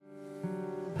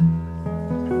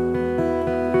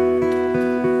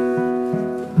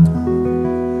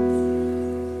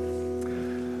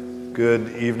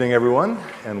evening, everyone,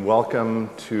 and welcome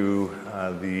to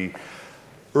the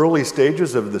early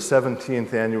stages of the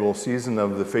 17th annual season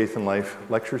of the Faith and Life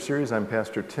Lecture Series. I'm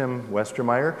Pastor Tim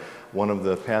Westermeyer, one of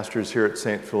the pastors here at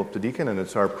St. Philip the Deacon, and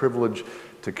it's our privilege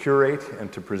to curate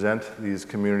and to present these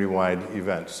community-wide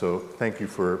events. So thank you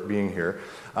for being here.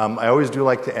 I always do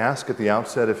like to ask at the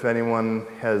outset if anyone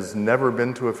has never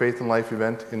been to a Faith and Life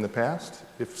event in the past.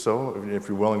 If so, if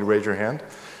you're willing to raise your hand.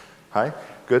 Hi.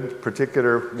 Good.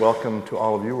 Particular welcome to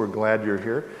all of you. We're glad you're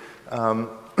here.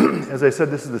 As I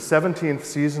said, this is the 17th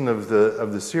season of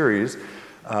the series.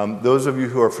 Those of you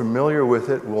who are familiar with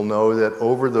it will know that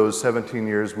over those 17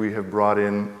 years we have brought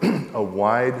in a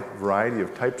wide variety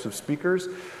of types of speakers.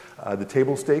 The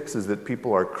table stakes is that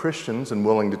people are Christians and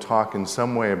willing to talk in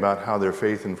some way about how their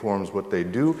faith informs what they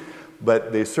do,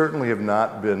 but they certainly have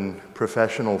not been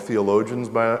professional theologians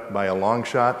by a long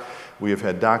shot. We have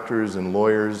had doctors and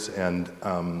lawyers and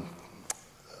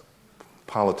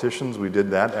politicians. We did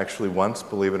that actually once,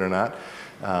 believe it or not.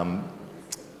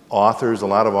 Authors, a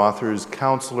lot of authors,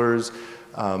 counselors,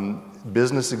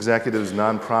 business executives,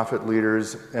 nonprofit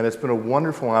leaders, and it's been a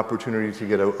wonderful opportunity to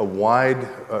get a wide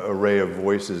array of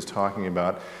voices talking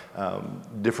about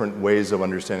different ways of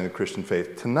understanding the Christian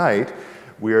faith. Tonight,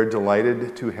 we are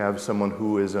delighted to have someone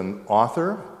who is an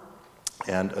author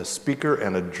and a speaker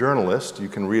and a journalist. You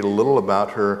can read a little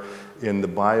about her in the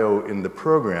bio in the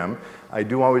program. I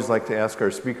do always like to ask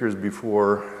our speakers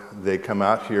before they come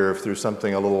out here if there's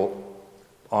something a little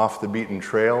off the beaten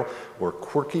trail or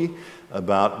quirky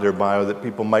about their bio that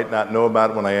people might not know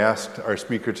about. When I asked our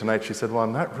speaker tonight, she said, well,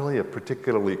 I'm not really a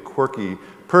particularly quirky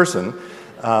person.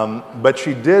 But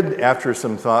she did, after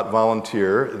some thought,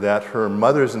 volunteer that her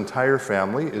mother's entire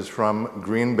family is from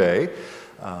Green Bay.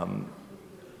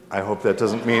 I hope that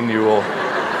doesn't mean you will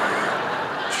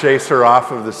chase her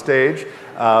off of the stage.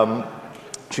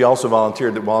 She also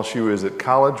volunteered that while she was at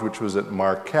college, which was at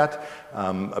Marquette,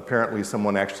 apparently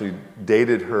someone actually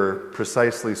dated her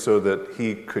precisely so that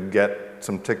he could get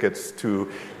some tickets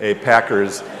to a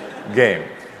Packers game.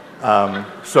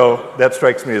 So that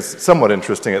strikes me as somewhat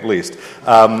interesting, at least.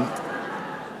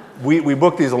 We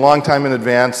booked these a long time in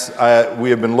advance. We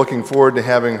have been looking forward to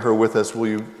having her with us. Will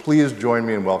you please join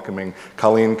me in welcoming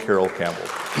Colleen Carroll Campbell?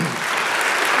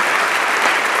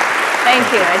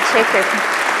 Thank you. I'd shake your...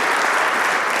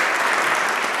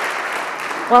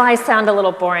 Well, I sound a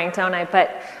little boring, don't I?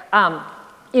 But,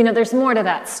 there's more to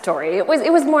that story. It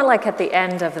was more like at the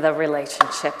end of the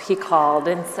relationship. He called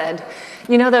and said,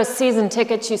 those season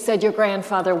tickets you said your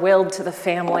grandfather willed to the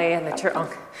family and that your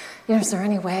uncle... is there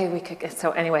any way we could get...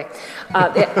 So anyway,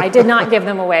 I did not give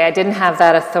them away. I didn't have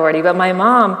that authority. But my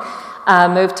mom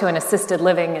moved to an assisted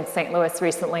living in St. Louis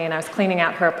recently, and I was cleaning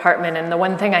out her apartment, and the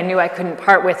one thing I knew I couldn't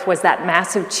part with was that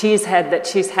massive cheese head that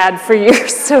she's had for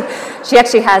years. So she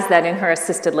actually has that in her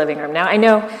assisted living room. Now, I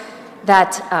know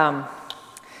that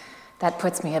that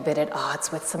puts me a bit at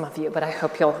odds with some of you, but I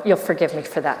hope you'll forgive me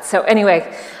for that. So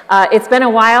anyway, it's been a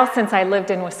while since I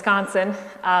lived in Wisconsin.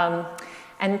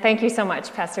 And thank you so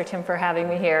much, Pastor Tim, for having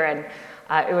me here. And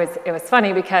it was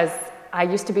funny because I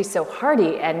used to be so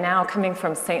hardy, and now coming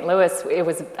from St. Louis,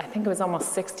 I think it was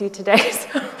almost 60 today.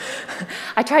 So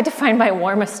I tried to find my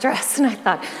warmest dress, and I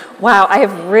thought, wow,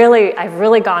 I've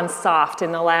really gone soft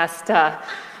in the last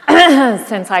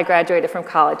since I graduated from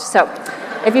college. So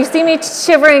if you see me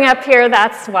shivering up here,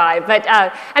 that's why. But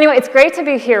anyway, it's great to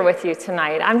be here with you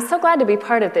tonight. I'm so glad to be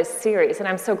part of this series, and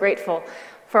I'm so grateful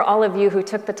for all of you who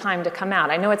took the time to come out.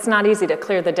 I know it's not easy to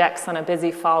clear the decks on a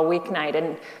busy fall weeknight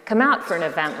and come out for an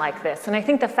event like this. And I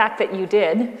think the fact that you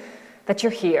did, that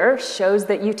you're here, shows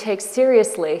that you take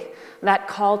seriously that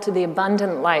call to the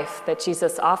abundant life that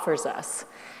Jesus offers us.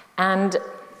 And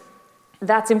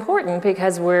that's important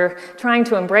because we're trying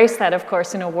to embrace that, of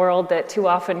course, in a world that too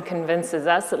often convinces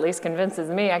us, at least convinces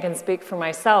me, I can speak for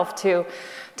myself, to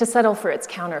settle for its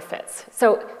counterfeits.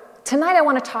 So tonight I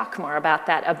want to talk more about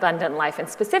that abundant life, and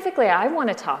specifically I want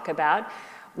to talk about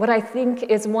what I think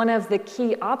is one of the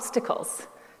key obstacles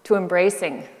to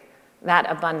embracing that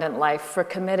abundant life for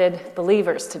committed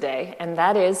believers today, and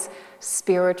that is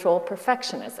spiritual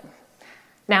perfectionism.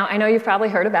 Now, I know you've probably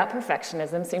heard about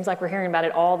perfectionism. Seems like we're hearing about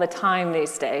it all the time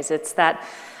these days. It's that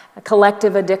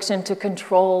collective addiction to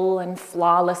control and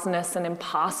flawlessness and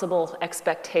impossible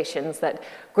expectations that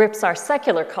grips our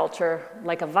secular culture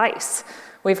like a vice.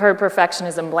 We've heard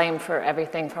perfectionism blamed for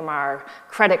everything from our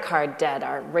credit card debt,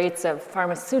 our rates of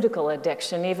pharmaceutical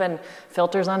addiction, even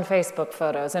filters on Facebook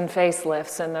photos and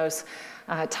facelifts and those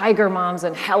tiger moms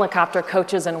and helicopter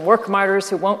coaches and work martyrs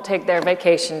who won't take their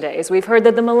vacation days. We've heard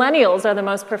that the millennials are the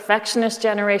most perfectionist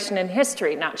generation in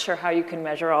history. Not sure how you can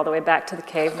measure all the way back to the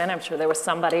cavemen. I'm sure there was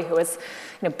somebody who was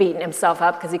beating himself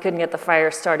up because he couldn't get the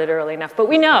fire started early enough. But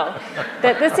we know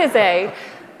that this is a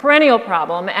perennial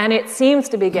problem, and it seems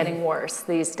to be getting worse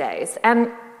these days. And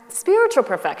spiritual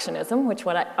perfectionism, which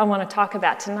I want to talk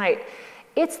about tonight,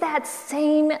 it's that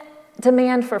same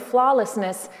demand for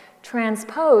flawlessness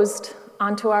transposed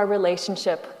onto our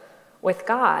relationship with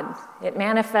God. It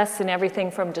manifests in everything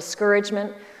from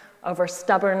discouragement over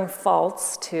stubborn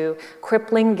faults to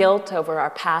crippling guilt over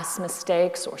our past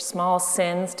mistakes or small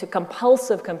sins to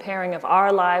compulsive comparing of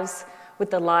our lives with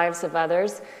the lives of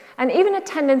others, and even a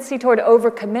tendency toward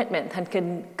overcommitment that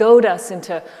can goad us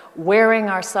into wearing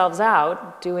ourselves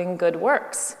out doing good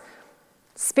works.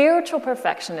 Spiritual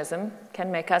perfectionism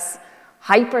can make us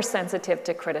hypersensitive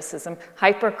to criticism,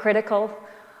 hypercritical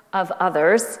of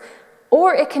others,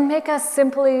 or it can make us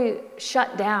simply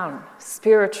shut down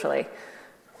spiritually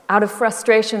out of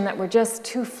frustration that we're just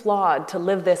too flawed to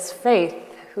live this faith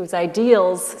whose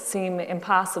ideals seem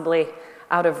impossibly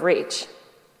out of reach.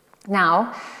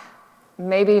 Now,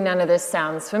 maybe none of this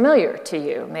sounds familiar to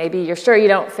you. Maybe you're sure you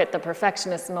don't fit the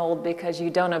perfectionist mold because you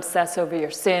don't obsess over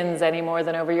your sins any more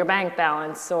than over your bank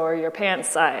balance or your pants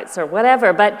size or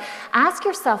whatever. But ask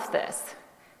yourself this.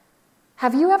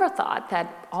 Have you ever thought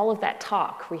that all of that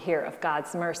talk we hear of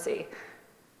God's mercy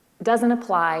doesn't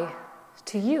apply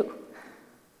to you?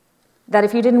 That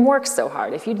if you didn't work so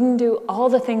hard, if you didn't do all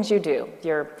the things you do,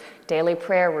 your daily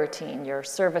prayer routine, your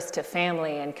service to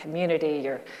family and community,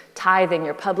 your tithing,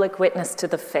 your public witness to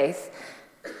the faith,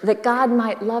 that God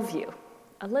might love you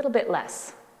a little bit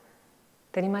less,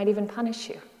 that he might even punish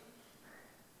you.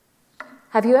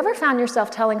 Have you ever found yourself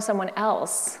telling someone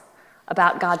else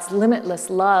about God's limitless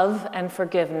love and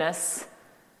forgiveness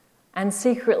and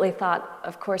secretly thought,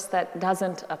 of course, that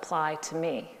doesn't apply to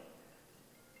me?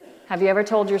 Have you ever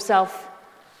told yourself,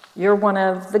 you're one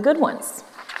of the good ones,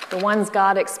 the ones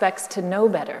God expects to know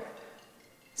better,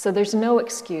 so there's no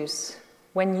excuse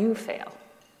when you fail?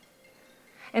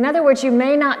 In other words, you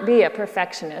may not be a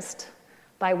perfectionist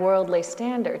by worldly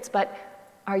standards, but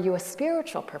are you a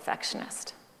spiritual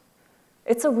perfectionist?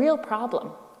 It's a real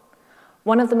problem,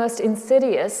 one of the most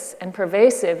insidious and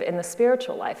pervasive in the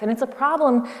spiritual life. And it's a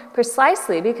problem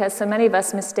precisely because so many of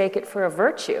us mistake it for a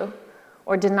virtue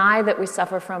or deny that we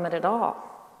suffer from it at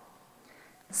all.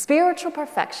 Spiritual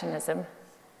perfectionism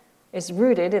is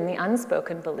rooted in the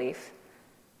unspoken belief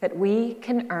that we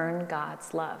can earn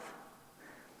God's love.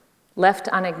 Left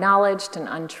unacknowledged and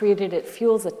untreated, it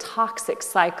fuels a toxic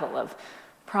cycle of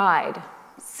pride,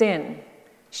 sin,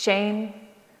 shame,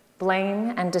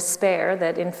 blame, and despair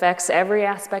that infects every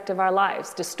aspect of our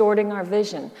lives, distorting our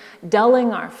vision,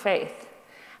 dulling our faith,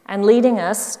 and leading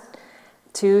us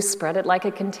to spread it like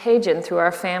a contagion through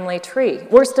our family tree.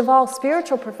 Worst of all,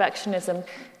 spiritual perfectionism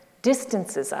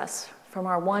distances us from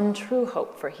our one true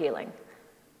hope for healing,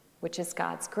 which is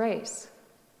God's grace.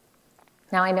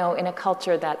 Now, I know in a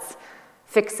culture that's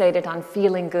fixated on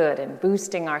feeling good and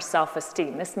boosting our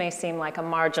self-esteem, this may seem like a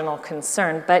marginal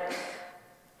concern, but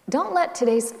don't let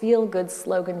today's feel-good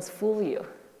slogans fool you.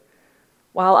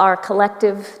 While our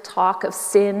collective talk of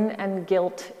sin and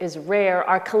guilt is rare,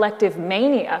 our collective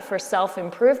mania for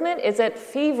self-improvement is at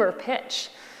fever pitch.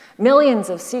 Millions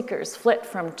of seekers flit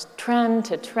from trend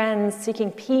to trend,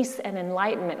 seeking peace and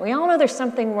enlightenment. We all know there's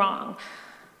something wrong.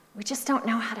 We just don't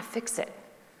know how to fix it,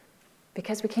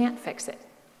 because we can't fix it,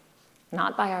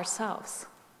 not by ourselves.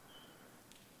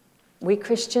 We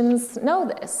Christians know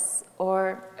this,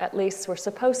 or at least we're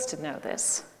supposed to know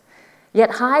this. Yet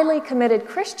highly committed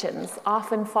Christians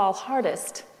often fall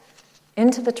hardest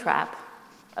into the trap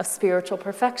of spiritual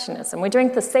perfectionism. We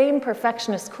drink the same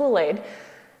perfectionist Kool-Aid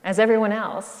as everyone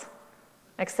else,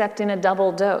 except in a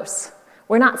double dose.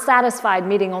 We're not satisfied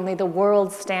meeting only the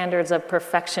world's standards of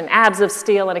perfection. Abs of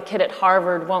steel and a kid at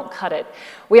Harvard won't cut it.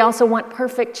 We also want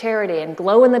perfect charity and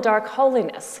glow-in-the-dark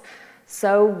holiness.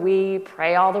 So we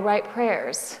pray all the right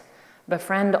prayers,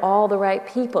 befriend all the right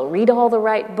people, read all the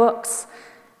right books,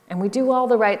 and we do all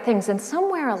the right things, and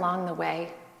somewhere along the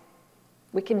way,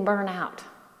 we can burn out.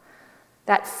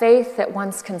 That faith that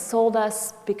once consoled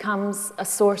us becomes a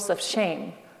source of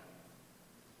shame,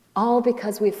 all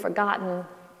because we've forgotten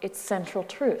its central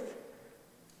truth,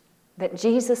 that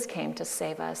Jesus came to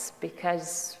save us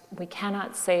because we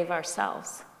cannot save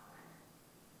ourselves.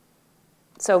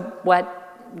 So what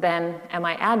then am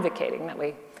I advocating? That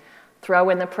we throw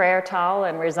in the prayer towel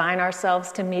and resign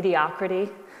ourselves to mediocrity?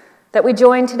 That we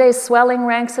join today's swelling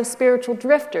ranks of spiritual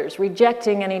drifters,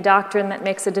 rejecting any doctrine that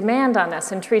makes a demand on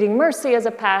us and treating mercy as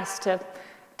a pass to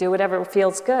do whatever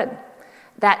feels good.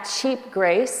 That cheap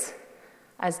grace,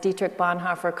 as Dietrich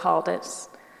Bonhoeffer called it,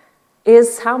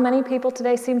 is how many people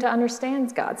today seem to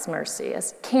understand God's mercy,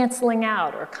 as canceling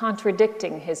out or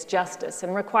contradicting his justice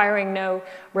and requiring no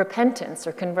repentance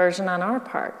or conversion on our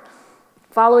part.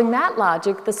 Following that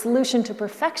logic, the solution to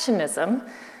perfectionism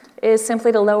is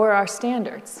simply to lower our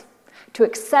standards, to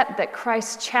accept that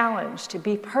Christ's challenge to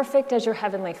be perfect as your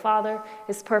heavenly Father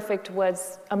is perfect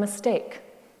was a mistake,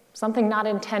 something not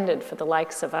intended for the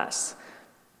likes of us.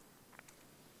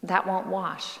 That won't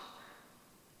wash.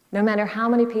 No matter how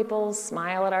many people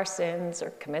smile at our sins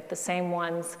or commit the same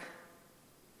ones,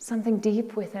 something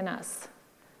deep within us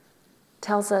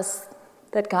tells us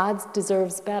that God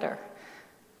deserves better.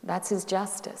 That's his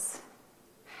justice.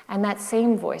 And that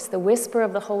same voice, the whisper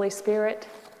of the Holy Spirit,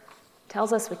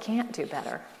 tells us we can't do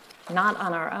better, not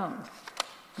on our own.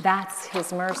 That's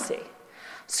his mercy.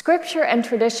 Scripture and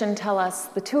tradition tell us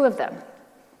the two of them,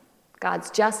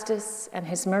 God's justice and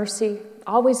his mercy,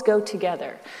 always go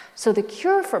together. So the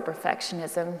cure for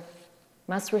perfectionism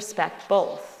must respect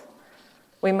both.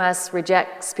 We must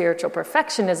reject spiritual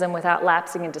perfectionism without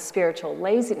lapsing into spiritual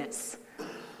laziness.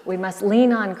 We must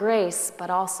lean on grace, but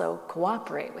also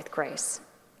cooperate with grace.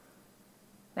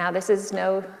 Now, this is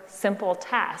no simple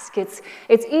task. It's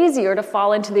easier to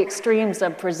fall into the extremes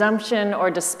of presumption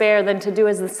or despair than to do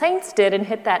as the saints did and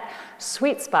hit that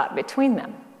sweet spot between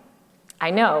them. I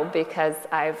know because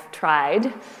I've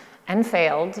tried and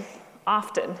failed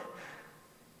often.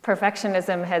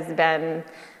 Perfectionism has been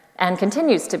and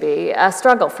continues to be a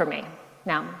struggle for me.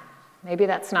 Now, maybe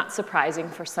that's not surprising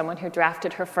for someone who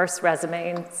drafted her first resume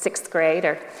in 6th grade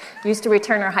or used to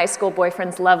return her high school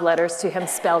boyfriend's love letters to him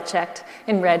spell-checked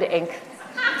in red ink.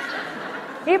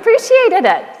 He appreciated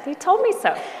it. He told me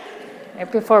so.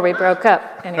 Before we broke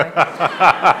up, anyway.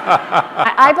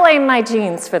 I blame my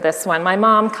genes for this one. My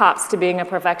mom cops to being a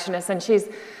perfectionist, and she's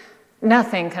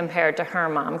nothing compared to her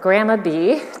mom. Grandma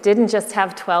B didn't just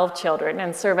have 12 children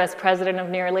and serve as president of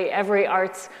nearly every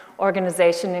arts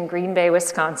organization in Green Bay,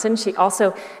 Wisconsin. She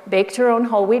also baked her own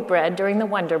whole wheat bread during the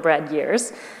Wonder Bread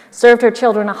years, served her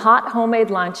children a hot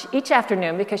homemade lunch each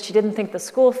afternoon because she didn't think the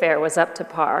school fare was up to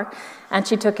par, and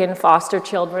she took in foster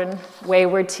children,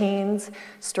 wayward teens,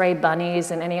 stray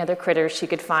bunnies, and any other critters she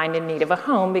could find in need of a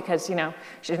home because, she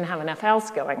didn't have enough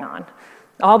else going on.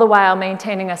 All the while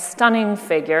maintaining a stunning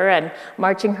figure and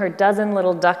marching her dozen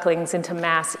little ducklings into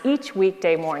mass each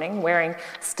weekday morning, wearing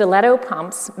stiletto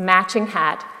pumps, matching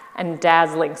hat, and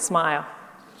dazzling smile.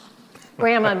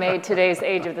 Grandma made today's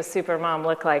Age of the Supermom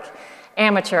look like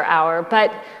amateur hour,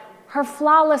 but her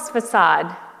flawless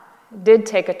facade did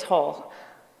take a toll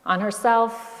on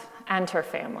herself and her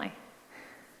family.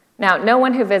 Now, no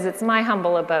one who visits my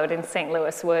humble abode in St.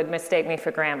 Louis would mistake me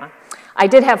for Grandma. I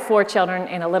did have 4 children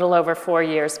in a little over 4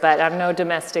 years, but I'm no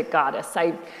domestic goddess.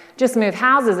 I just moved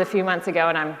houses a few months ago,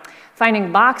 and I'm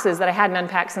finding boxes that I hadn't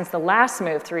unpacked since the last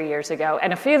move 3 years ago,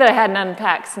 and a few that I hadn't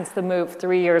unpacked since the move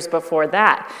 3 years before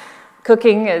that.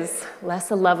 Cooking is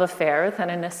less a love affair than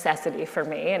a necessity for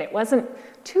me, and it wasn't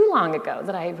too long ago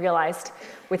that I realized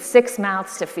with 6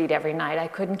 mouths to feed every night, I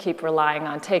couldn't keep relying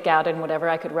on takeout and whatever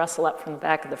I could rustle up from the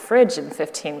back of the fridge in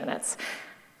 15 minutes.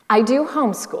 I do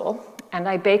homeschool, and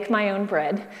I bake my own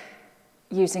bread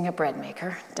using a bread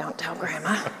maker. Don't tell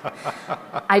Grandma.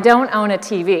 I don't own a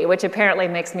TV, which apparently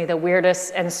makes me the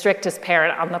weirdest and strictest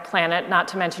parent on the planet, not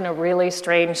to mention a really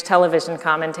strange television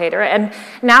commentator. And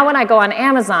now when I go on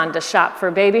Amazon to shop for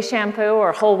baby shampoo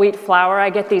or whole wheat flour, I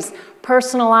get these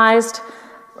personalized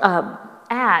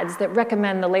ads that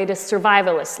recommend the latest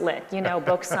survivalist lit,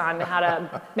 books on how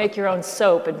to make your own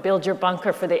soap and build your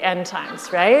bunker for the end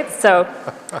times, right? So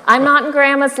I'm not in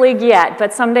Grandma's league yet,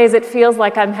 but some days it feels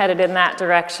like I'm headed in that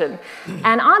direction.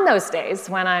 And on those days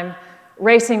when I'm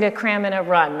racing to cram in a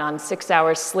run on 6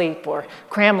 hours sleep or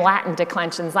cram Latin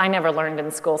declensions I never learned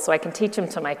in school so I can teach them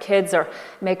to my kids or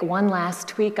make one last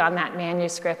tweak on that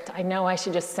manuscript I know I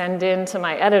should just send in to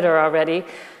my editor already,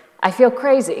 I feel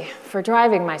crazy for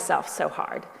driving myself so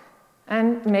hard,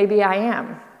 and maybe I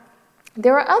am.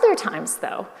 There are other times,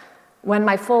 though, when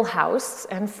my full house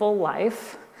and full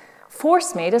life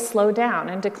force me to slow down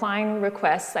and decline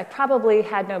requests I probably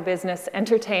had no business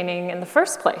entertaining in the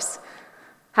first place.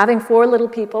 Having 4 little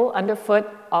people underfoot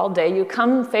all day, you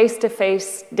come face to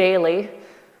face daily,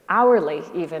 hourly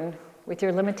even, with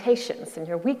your limitations and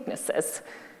your weaknesses.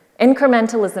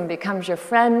 Incrementalism becomes your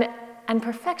friend, and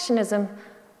perfectionism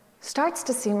starts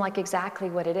to seem like exactly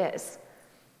what it is,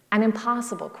 an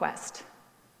impossible quest,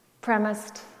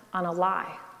 premised on a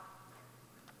lie.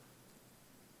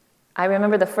 I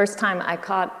remember the first time I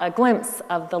caught a glimpse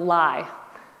of the lie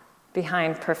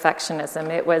behind perfectionism.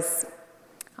 It was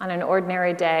on an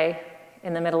ordinary day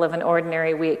in the middle of an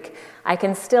ordinary week. I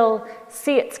can still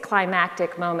see its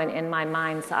climactic moment in my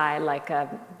mind's eye like a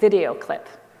video clip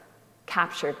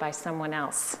captured by someone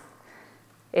else.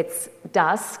 It's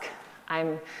dusk.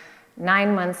 I'm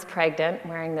 9 months pregnant,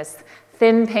 wearing this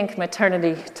thin pink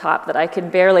maternity top that I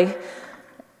can barely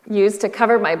use to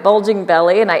cover my bulging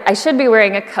belly, and I should be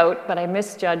wearing a coat, but I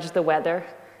misjudged the weather.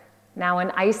 Now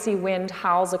an icy wind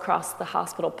howls across the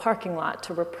hospital parking lot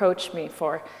to reproach me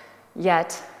for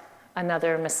yet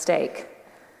another mistake.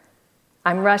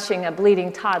 I'm rushing a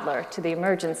bleeding toddler to the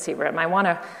emergency room. I want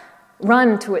to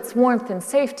run to its warmth and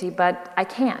safety, but I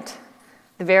can't.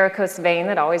 The varicose vein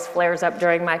that always flares up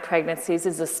during my pregnancies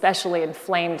is especially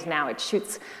inflamed now. It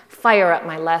shoots fire up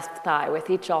my left thigh with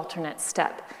each alternate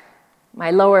step.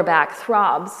 My lower back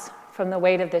throbs from the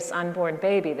weight of this unborn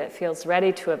baby that feels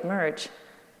ready to emerge.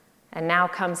 And now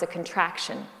comes a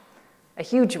contraction, a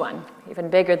huge one, even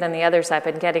bigger than the others I've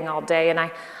been getting all day. And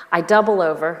I double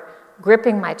over,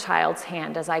 gripping my child's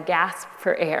hand as I gasp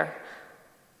for air.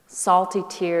 Salty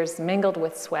tears mingled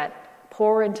with sweat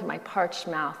pour into my parched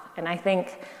mouth, and I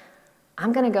think,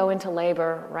 I'm going to go into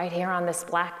labor right here on this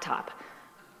blacktop.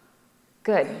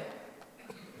 Good.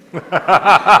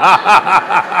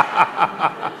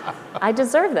 I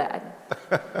deserve that.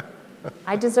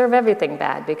 I deserve everything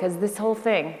bad because this whole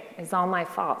thing is all my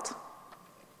fault.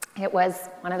 It was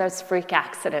one of those freak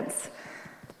accidents,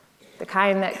 the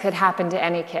kind that could happen to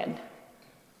any kid.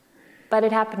 But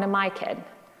it happened to my kid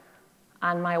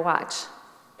on my watch,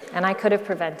 and I could have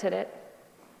prevented it.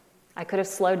 I could have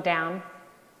slowed down,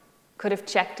 could have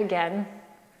checked again,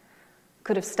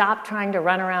 could have stopped trying to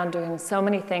run around doing so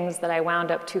many things that I wound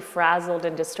up too frazzled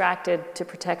and distracted to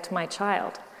protect my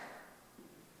child.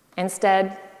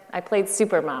 Instead, I played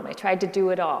supermom. I tried to do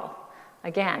it all,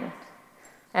 again.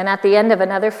 And at the end of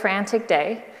another frantic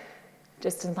day,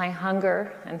 just as my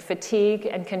hunger and fatigue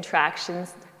and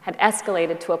contractions had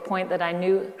escalated to a point that I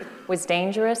knew was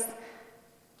dangerous,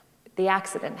 the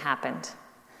accident happened.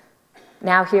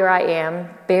 Now here I am,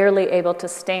 barely able to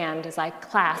stand as I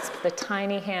clasp the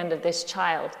tiny hand of this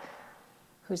child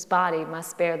whose body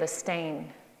must bear the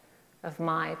stain of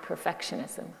my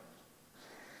perfectionism.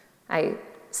 I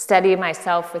steady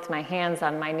myself with my hands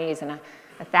on my knees, and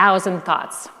a thousand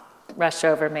thoughts rush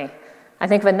over me. I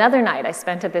think of another night I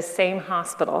spent at this same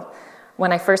hospital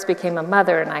when I first became a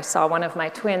mother and I saw one of my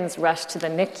twins rush to the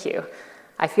NICU.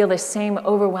 I feel the same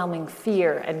overwhelming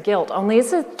fear and guilt, only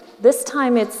this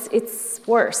time it's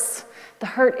worse. The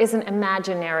hurt isn't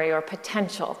imaginary or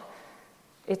potential.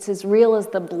 It's as real as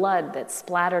the blood that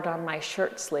splattered on my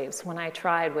shirt sleeves when I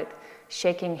tried with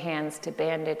shaking hands to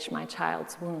bandage my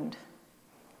child's wound.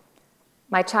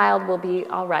 My child will be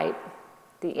all right.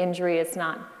 The injury is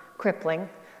not crippling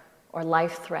or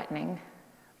life-threatening,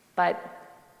 but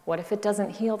what if it doesn't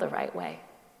heal the right way?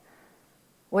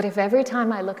 What if every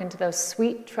time I look into those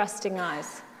sweet, trusting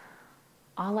eyes,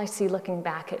 all I see looking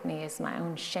back at me is my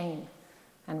own shame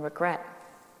and regret?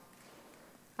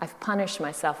 I've punished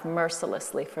myself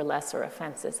mercilessly for lesser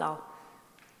offenses. I'll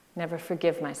never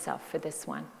forgive myself for this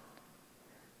one.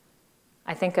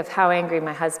 I think of how angry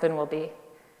my husband will be,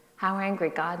 how angry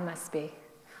God must be.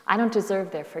 I don't deserve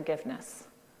their forgiveness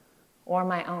or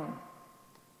my own.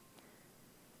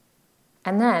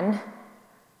 And then,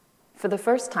 for the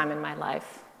first time in my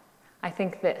life, I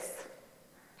think this: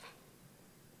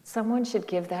 someone should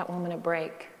give that woman a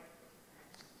break.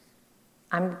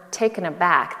 I'm taken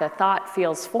aback. The thought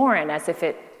feels foreign, as if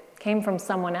it came from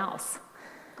someone else.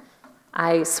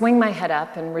 I swing my head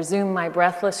up and resume my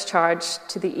breathless charge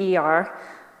to the ER,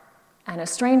 and a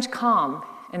strange calm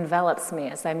envelops me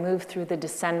as I move through the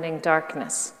descending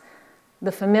darkness.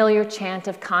 The familiar chant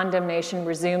of condemnation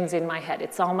resumes in my head.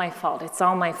 It's all my fault, it's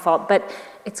all my fault. But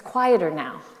it's quieter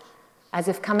now, as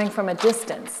if coming from a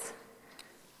distance.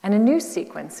 And a new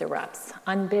sequence erupts,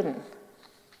 unbidden.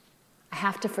 I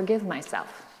have to forgive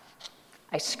myself.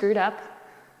 I screwed up,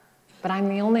 but I'm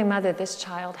the only mother this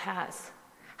child has.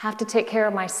 Have to take care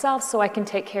of myself so I can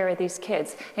take care of these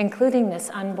kids, including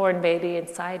this unborn baby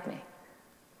inside me.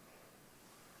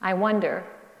 I wonder,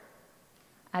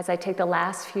 as I take the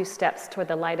last few steps toward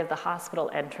the light of the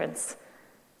hospital entrance,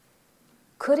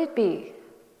 could it be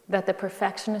that the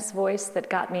perfectionist voice that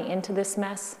got me into this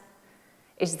mess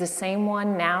is the same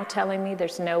one now telling me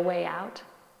there's no way out?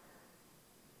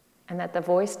 And that the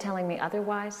voice telling me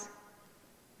otherwise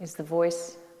is the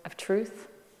voice of truth?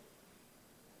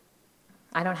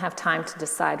 I don't have time to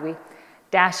decide. We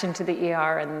dash into the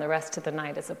ER and the rest of the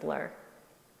night is a blur.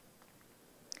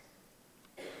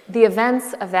 The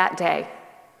events of that day,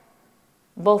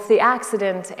 both the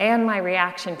accident and my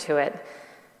reaction to it,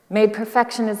 made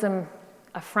perfectionism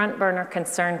a front burner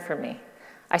concern for me.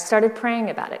 I started praying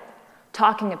about it,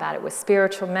 talking about it with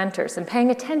spiritual mentors, and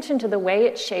paying attention to the way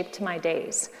it shaped my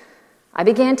days. I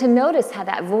began to notice how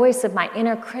that voice of my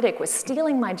inner critic was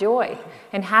stealing my joy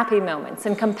in happy moments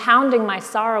and compounding my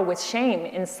sorrow with shame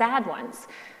in sad ones.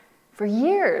 For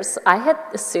years, I had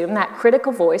assumed that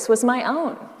critical voice was my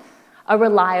own, a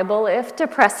reliable, if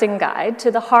depressing guide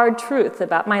to the hard truth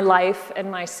about my life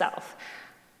and myself.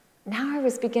 Now I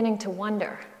was beginning to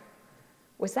wonder,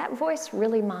 was that voice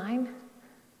really mine?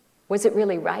 Was it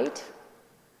really right?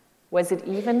 Was it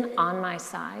even on my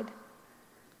side?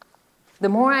 The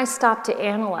more I stopped to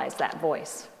analyze that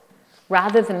voice,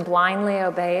 rather than blindly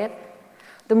obey it,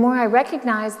 the more I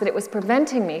recognized that it was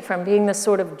preventing me from being the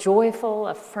sort of joyful,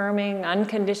 affirming,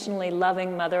 unconditionally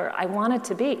loving mother I wanted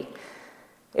to be.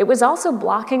 It was also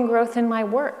blocking growth in my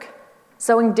work,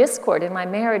 sowing discord in my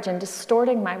marriage, and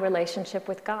distorting my relationship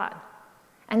with God.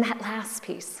 And that last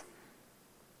piece,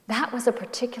 that was a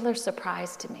particular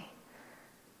surprise to me.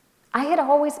 I had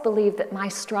always believed that my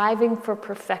striving for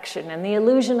perfection and the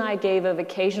illusion I gave of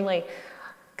occasionally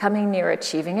coming near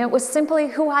achieving it was simply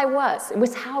who I was. It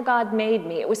was how God made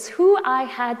me. It was who I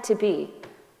had to be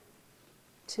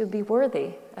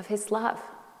worthy of his love.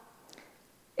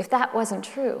 If that wasn't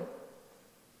true,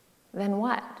 then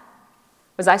what?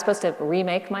 Was I supposed to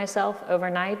remake myself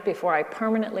overnight before I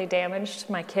permanently damaged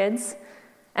my kids?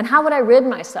 And how would I rid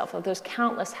myself of those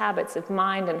countless habits of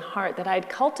mind and heart that I'd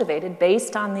cultivated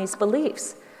based on these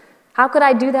beliefs? How could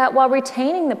I do that while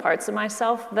retaining the parts of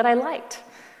myself that I liked?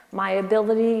 My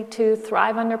ability to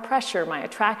thrive under pressure, my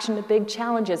attraction to big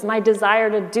challenges, my desire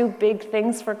to do big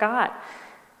things for God.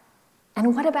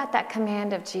 And what about that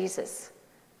command of Jesus?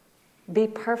 Be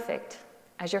perfect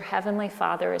as your heavenly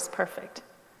Father is perfect.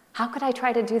 How could I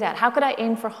try to do that? How could I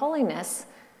aim for holiness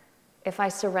if I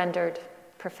surrendered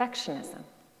perfectionism?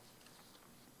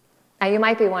 Now, you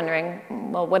might be wondering,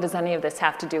 well, what does any of this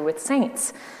have to do with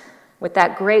saints? With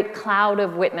that great cloud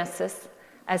of witnesses,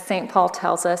 as St. Paul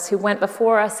tells us, who went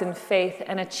before us in faith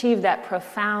and achieved that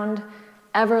profound,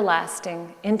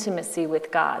 everlasting intimacy with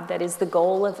God that is the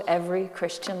goal of every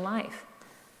Christian life.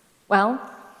 Well,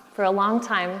 for a long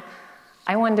time,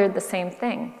 I wondered the same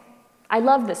thing. I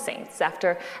love the saints.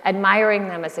 After admiring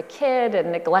them as a kid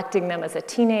and neglecting them as a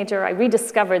teenager, I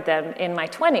rediscovered them in my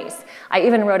 20s. I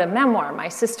even wrote a memoir, My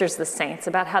Sisters the Saints,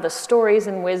 about how the stories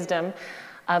and wisdom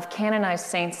of canonized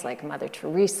saints like Mother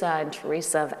Teresa and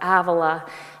Teresa of Avila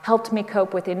helped me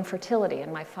cope with infertility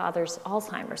and my father's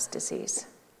Alzheimer's disease.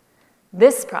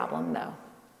 This problem, though,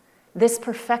 this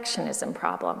perfectionism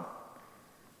problem,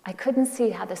 I couldn't see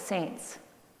how the saints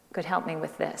could help me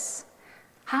with this.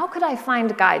 How could I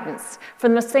find guidance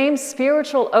from the same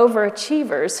spiritual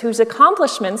overachievers whose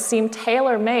accomplishments seem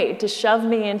tailor-made to shove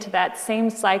me into that same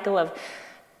cycle of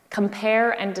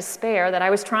compare and despair that I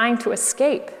was trying to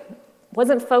escape?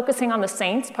 Wasn't focusing on the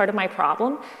saints part of my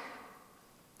problem?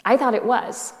 I thought it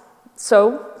was.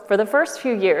 So, for the first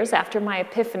few years after my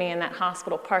epiphany in that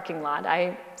hospital parking lot,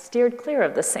 I steered clear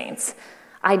of the saints.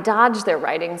 I dodged their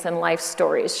writings and life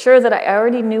stories, sure that I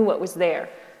already knew what was there,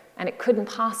 and it couldn't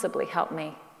possibly help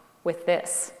me with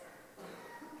this.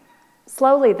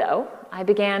 Slowly, though, I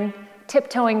began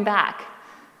tiptoeing back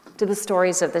to the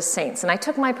stories of the saints, and I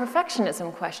took my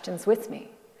perfectionism questions with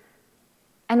me.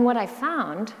 And what I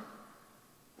found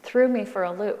threw me for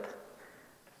a loop.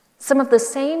 Some of the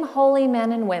same holy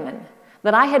men and women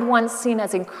that I had once seen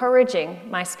as encouraging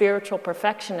my spiritual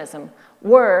perfectionism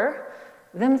were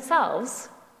themselves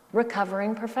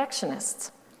recovering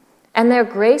perfectionists. And their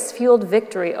grace-fueled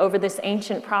victory over this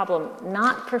ancient problem,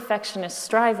 not perfectionist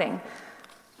striving,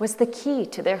 was the key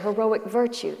to their heroic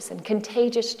virtues and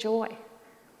contagious joy.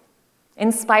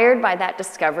 Inspired by that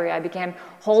discovery, I began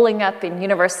holing up in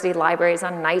university libraries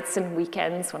on nights and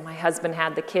weekends when my husband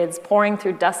had the kids, poring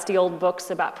through dusty old books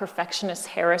about perfectionist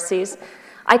heresies.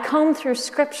 I combed through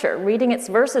Scripture, reading its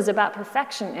verses about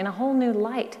perfection in a whole new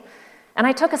light. And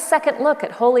I took a second look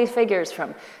at holy figures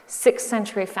from 6th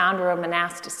century founder of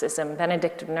monasticism,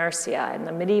 Benedict of Nursia, and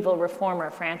the medieval reformer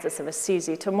Francis of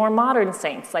Assisi, to more modern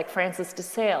saints like Francis de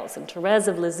Sales and Therese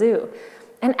of Lisieux.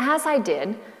 And as I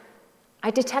did,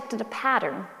 I detected a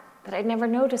pattern that I'd never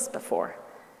noticed before.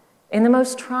 In the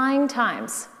most trying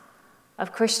times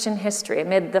of Christian history,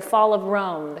 amid the fall of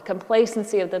Rome, the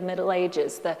complacency of the Middle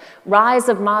Ages, the rise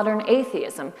of modern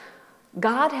atheism,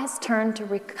 God has turned to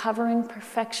recovering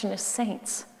perfectionist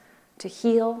saints to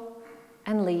heal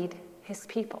and lead his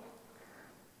people.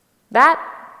 That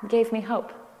gave me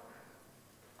hope.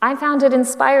 I found it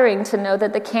inspiring to know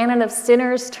that the canon of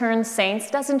sinners turned saints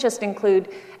doesn't just include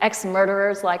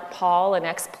ex-murderers like Paul and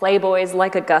ex-playboys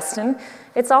like Augustine.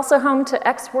 It's also home to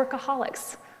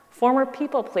ex-workaholics, former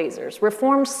people pleasers,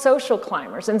 reformed social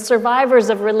climbers, and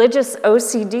survivors of religious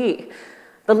OCD.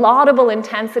 The laudable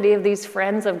intensity of these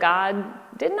friends of God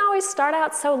didn't always start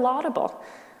out so laudable,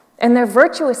 and their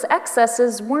virtuous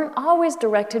excesses weren't always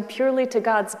directed purely to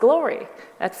God's glory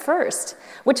at first,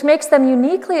 which makes them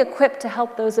uniquely equipped to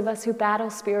help those of us who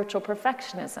battle spiritual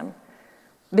perfectionism,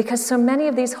 because so many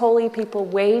of these holy people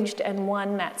waged and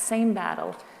won that same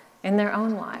battle in their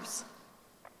own lives.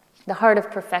 The Heart of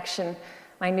Perfection,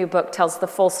 my new book, tells the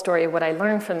full story of what I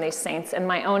learned from these saints and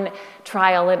my own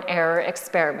trial and error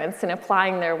experiments in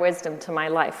applying their wisdom to my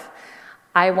life.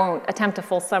 I won't attempt a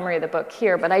full summary of the book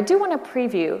here, but I do want to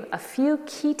preview a few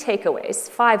key takeaways,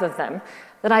 5 of them,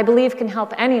 that I believe can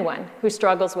help anyone who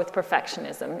struggles with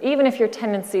perfectionism, even if your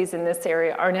tendencies in this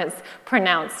area aren't as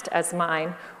pronounced as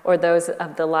mine or those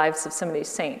of the lives of some of these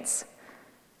saints.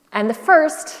 And the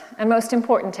first and most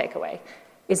important takeaway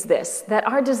is this, that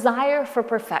our desire for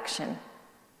perfection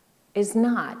is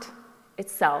not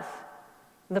itself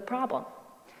the problem.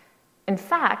 In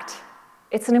fact,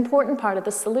 it's an important part of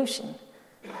the solution.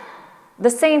 The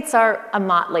saints are a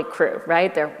motley crew,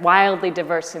 right? They're wildly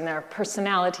diverse in their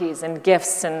personalities and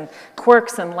gifts and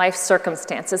quirks and life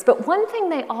circumstances. But one thing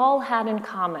they all had in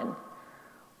common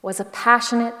was a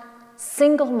passionate,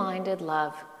 single-minded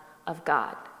love of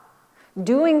God,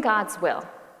 doing God's will,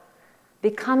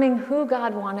 becoming who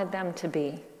God wanted them to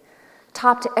be,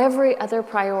 topped every other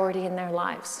priority in their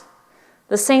lives.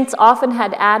 The saints often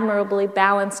had admirably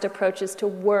balanced approaches to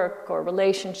work or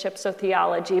relationships or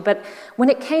theology, but when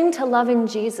it came to loving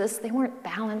Jesus, they weren't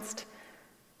balanced.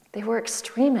 They were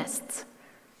extremists.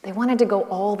 They wanted to go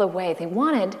all the way. They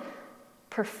wanted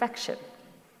perfection.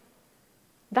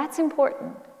 That's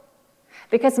important,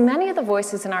 because many of the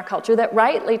voices in our culture that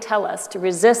rightly tell us to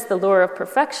resist the lure of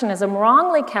perfectionism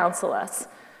wrongly counsel us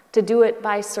to do it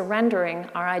by surrendering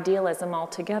our idealism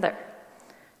altogether.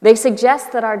 They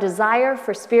suggest that our desire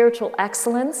for spiritual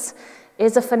excellence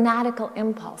is a fanatical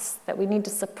impulse that we need to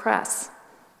suppress.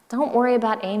 Don't worry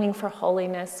about aiming for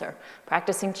holiness or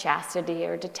practicing chastity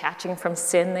or detaching from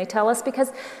sin, they tell us,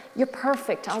 because you're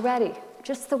perfect already,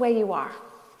 just the way you are.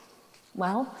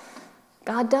 Well,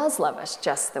 God does love us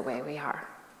just the way we are.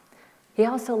 He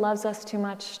also loves us too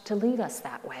much to leave us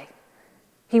that way.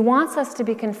 He wants us to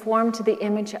be conformed to the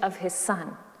image of his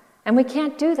Son. And we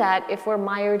can't do that if we're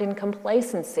mired in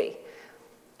complacency,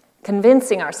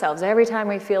 convincing ourselves every time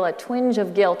we feel a twinge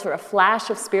of guilt or a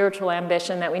flash of spiritual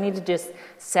ambition that we need to just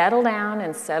settle down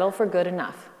and settle for good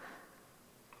enough.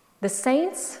 The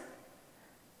saints,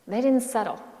 they didn't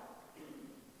settle,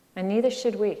 and neither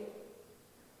should we.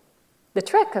 The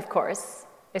trick, of course,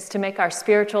 is to make our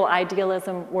spiritual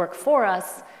idealism work for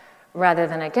us rather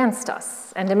than against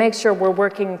us, and to make sure we're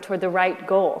working toward the right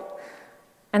goal.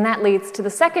 And that leads to the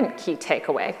second key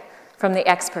takeaway from the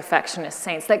ex-perfectionist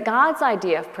saints, that God's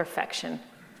idea of perfection,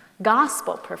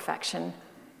 gospel perfection,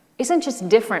 isn't just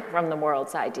different from the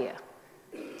world's idea.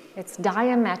 It's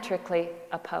diametrically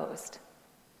opposed.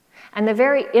 And the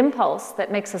very impulse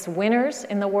that makes us winners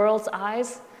in the world's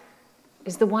eyes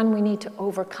is the one we need to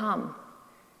overcome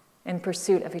in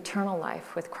pursuit of eternal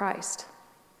life with Christ.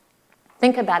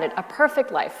 Think about it. A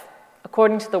perfect life,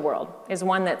 according to the world, is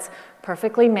one that's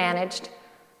perfectly managed,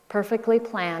 perfectly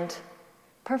planned,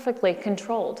 perfectly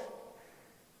controlled.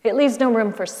 It leaves no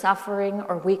room for suffering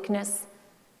or weakness.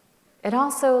 It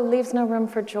also leaves no room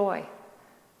for joy,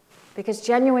 because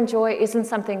genuine joy isn't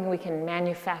something we can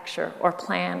manufacture or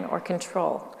plan or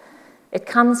control. It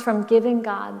comes from giving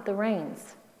God the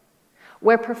reins.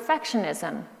 Where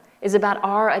perfectionism is about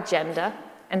our agenda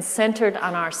and centered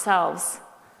on ourselves,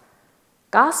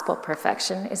 gospel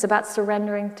perfection is about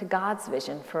surrendering to God's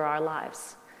vision for our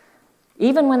lives,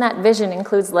 even when that vision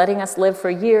includes letting us live for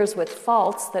years with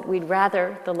faults that we'd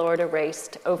rather the Lord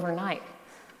erased overnight.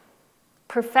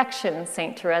 Perfection,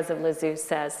 St. Therese of Lisieux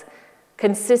says,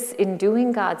 consists in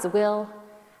doing God's will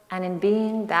and in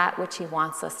being that which he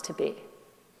wants us to be.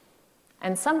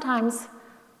 And sometimes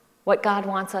what God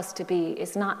wants us to be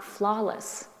is not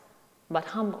flawless, but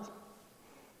humble.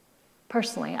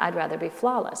 Personally, I'd rather be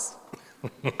flawless.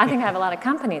 I think I have a lot of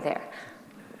company there.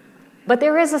 But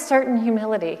there is a certain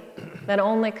humility that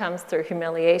only comes through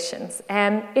humiliations,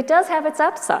 and it does have its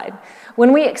upside.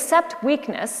 When we accept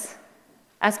weakness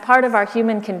as part of our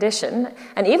human condition,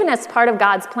 and even as part of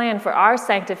God's plan for our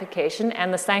sanctification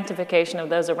and the sanctification of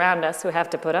those around us who have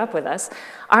to put up with us,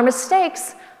 our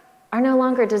mistakes are no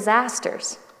longer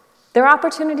disasters. They're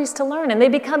opportunities to learn, and they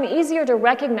become easier to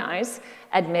recognize,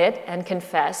 admit, and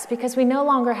confess because we no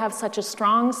longer have such a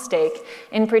strong stake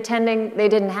in pretending they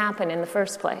didn't happen in the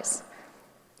first place.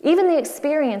 Even the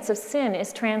experience of sin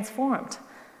is transformed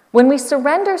When we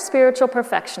surrender spiritual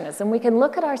perfectionism, we can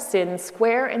look at our sins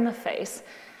square in the face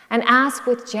and ask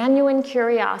with genuine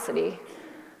curiosity,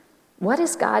 what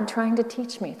is God trying to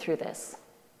teach me through this?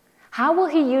 How will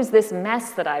he use this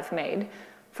mess that I've made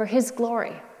for his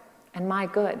glory and my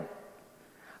good?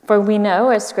 For we know,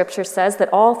 as Scripture says, that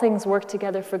all things work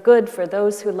together for good for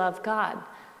those who love God.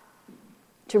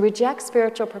 To reject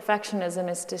spiritual perfectionism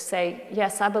is to say,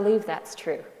 yes, I believe that's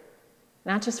true.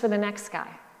 Not just for the next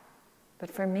guy, but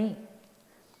for me.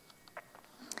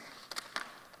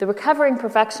 The recovering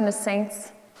perfectionist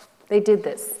saints, they did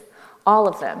this. All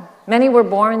of them. Many were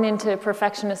born into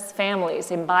perfectionist families,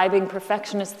 imbibing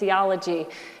perfectionist theology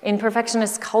in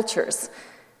perfectionist cultures.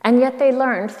 And yet they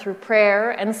learned through prayer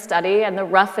and study and the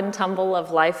rough and tumble of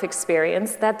life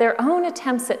experience that their own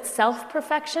attempts at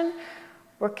self-perfection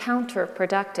were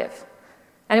counterproductive.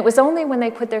 And it was only when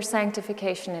they put their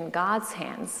sanctification in God's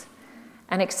hands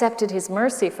and accepted his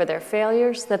mercy for their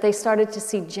failures that they started to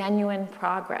see genuine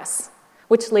progress,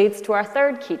 which leads to our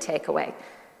third key takeaway,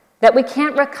 that we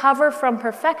can't recover from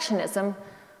perfectionism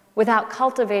without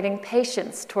cultivating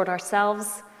patience toward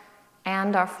ourselves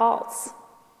and our faults.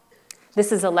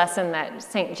 This is a lesson that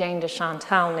St. Jane de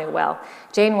Chantal knew well.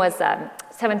 Jane was a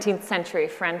 17th century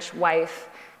French wife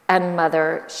and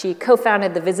mother. She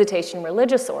co-founded the Visitation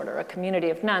Religious Order, a community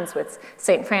of nuns with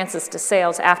St. Francis de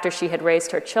Sales after she had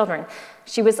raised her children.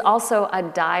 She was also a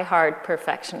die-hard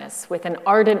perfectionist with an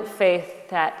ardent faith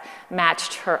that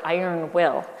matched her iron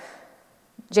will.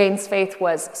 Jane's faith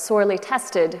was sorely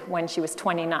tested when she was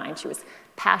 29. She was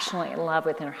passionately in love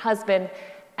with her husband,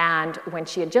 and when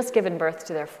she had just given birth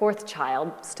to their fourth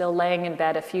child, still laying in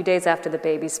bed a few days after the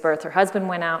baby's birth, her husband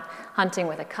went out hunting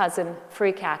with a cousin,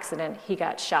 freak accident, he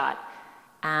got shot,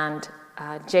 and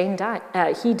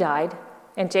he died,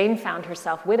 and Jane found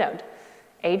herself widowed,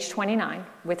 age 29,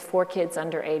 with 4 kids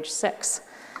under age 6.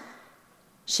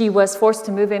 She was forced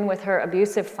to move in with her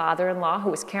abusive father-in-law, who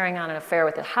was carrying on an affair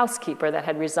with a housekeeper that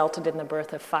had resulted in the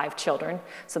birth of 5 children.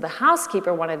 So the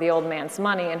housekeeper wanted the old man's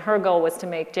money, and her goal was to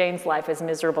make Jane's life as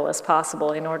miserable as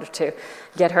possible in order to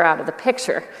get her out of the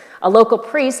picture. A local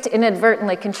priest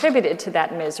inadvertently contributed to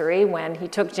that misery when he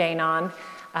took Jane on,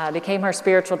 became her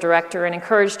spiritual director, and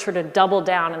encouraged her to double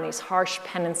down on these harsh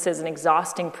penances and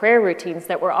exhausting prayer routines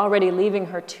that were already leaving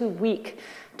her too weak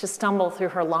to stumble through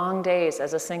her long days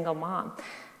as a single mom.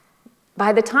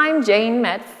 By the time Jane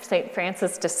met St.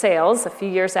 Francis de Sales, a few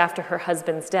years after her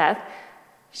husband's death,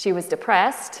 she was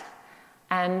depressed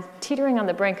and teetering on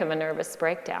the brink of a nervous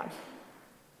breakdown.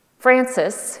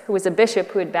 Francis, who was a bishop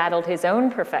who had battled his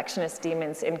own perfectionist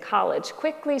demons in college,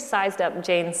 quickly sized up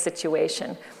Jane's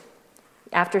situation.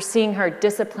 After seeing her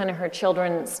discipline her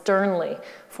children sternly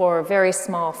for very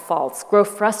small faults, grow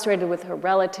frustrated with her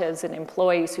relatives and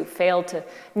employees who failed to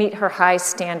meet her high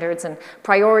standards, and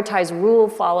prioritize rule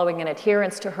following and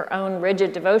adherence to her own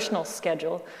rigid devotional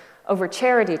schedule over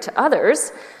charity to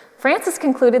others, Francis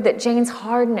concluded that Jane's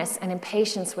hardness and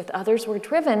impatience with others were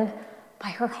driven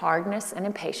by her hardness and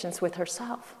impatience with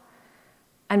herself.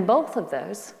 And both of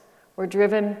those were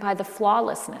driven by the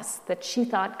flawlessness that she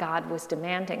thought God was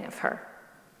demanding of her.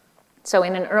 So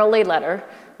in an early letter,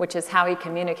 which is how he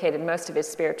communicated most of his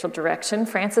spiritual direction,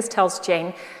 Francis tells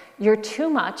Jane, "You're too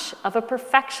much of a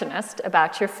perfectionist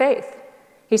about your faith."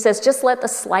 He says, "Just let the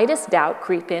slightest doubt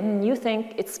creep in and you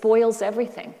think it spoils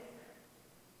everything."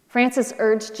 Francis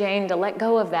urged Jane to let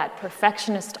go of that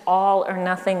perfectionist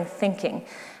all-or-nothing thinking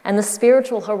and the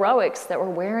spiritual heroics that were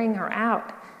wearing her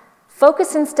out.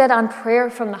 Focus instead on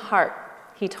prayer from the heart,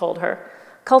 he told her,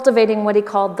 cultivating what he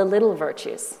called the little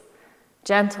virtues: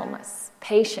 gentleness,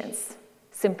 patience,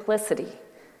 simplicity,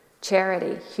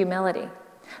 charity, humility.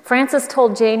 Francis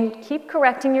told Jane, keep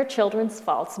correcting your children's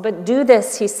faults, but do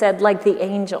this, he said, like the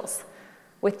angels,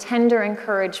 with tender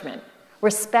encouragement,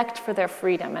 respect for their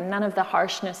freedom, and none of the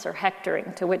harshness or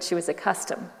hectoring to which she was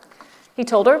accustomed. He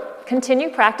told her,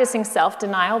 continue practicing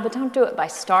self-denial, but don't do it by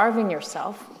starving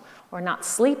yourself or not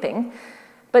sleeping,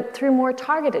 but through more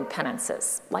targeted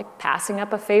penances, like passing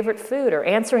up a favorite food or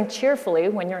answering cheerfully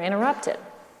when you're interrupted.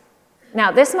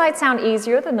 Now, this might sound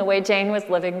easier than the way Jane was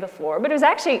living before, but it was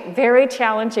actually very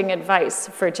challenging advice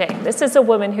for Jane. This is a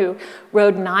woman who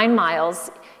rode 9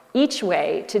 miles each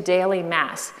way to daily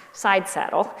mass, side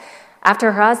saddle,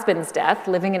 after her husband's death,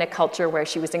 living in a culture where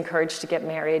she was encouraged to get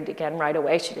married again right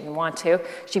away. She didn't want to.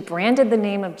 She branded the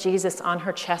name of Jesus on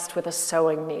her chest with a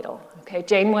sewing needle. Okay,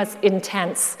 Jane was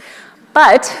intense.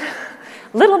 But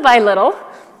little by little,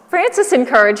 Francis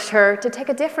encouraged her to take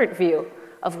a different view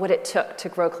of what it took to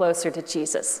grow closer to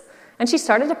Jesus. And she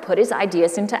started to put his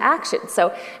ideas into action.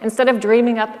 So instead of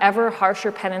dreaming up ever harsher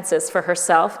penances for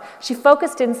herself, she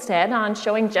focused instead on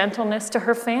showing gentleness to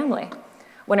her family.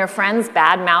 When her friends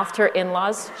bad-mouthed her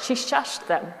in-laws, she shushed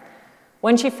them.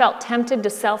 When she felt tempted to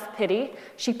self-pity,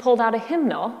 she pulled out a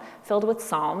hymnal filled with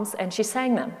psalms, and she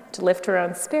sang them to lift her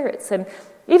own spirits. And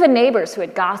even neighbors who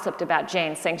had gossiped about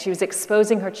Jane, saying she was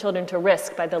exposing her children to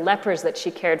risk by the lepers that she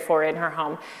cared for in her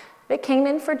home, they came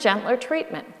in for gentler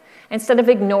treatment. Instead of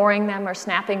ignoring them or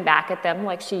snapping back at them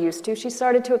like she used to, she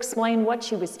started to explain what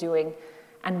she was doing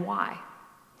and why.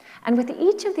 And with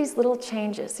each of these little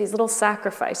changes, these little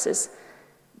sacrifices,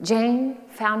 Jane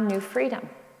found new freedom.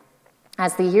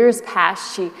 As the years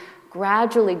passed, she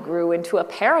gradually grew into a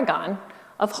paragon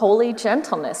of holy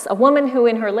gentleness, a woman who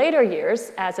in her later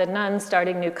years, as a nun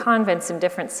starting new convents in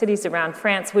different cities around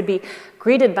France, would be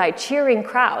greeted by cheering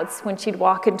crowds when she'd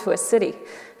walk into a city.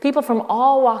 People from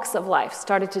all walks of life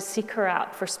started to seek her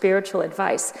out for spiritual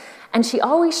advice, and she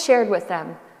always shared with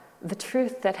them the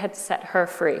truth that had set her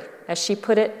free. As she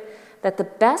put it, that the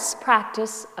best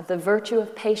practice of the virtue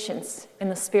of patience in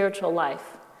the spiritual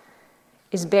life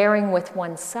is bearing with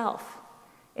oneself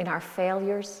in our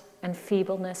failures and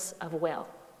feebleness of will.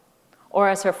 Or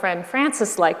as her friend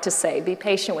Frances liked to say, be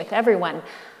patient with everyone,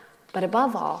 but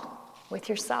above all, with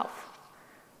yourself.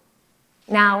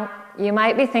 Now, you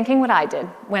might be thinking what I did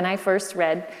when I first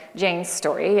read Jane's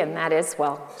story, and that is,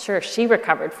 well, sure, she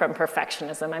recovered from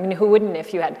perfectionism. I mean, who wouldn't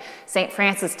if you had St.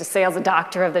 Francis de Sales, a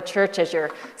doctor of the church, as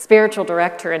your spiritual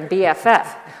director and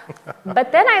BFF?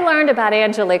 But then I learned about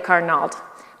Angelique Arnauld,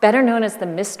 better known as the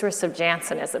mistress of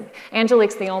Jansenism.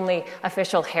 Angelique's the only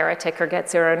official heretic or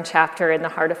gets her own chapter in The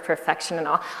Heart of Perfection and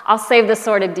all. I'll save the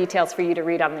sordid details for you to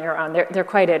read on your own. They're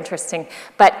quite interesting,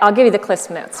 but I'll give you the Cliff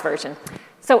Notes version.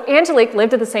 So Angelique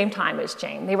lived at the same time as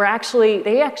Jane. They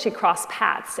actually crossed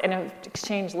paths and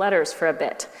exchanged letters for a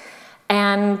bit.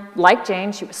 And like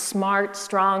Jane, she was smart,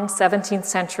 strong, 17th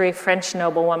century French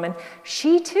noblewoman.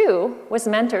 She too was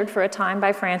mentored for a time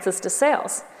by Francis de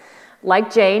Sales.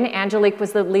 Like Jane, Angelique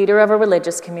was the leader of a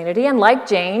religious community, and like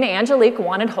Jane, Angelique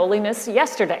wanted holiness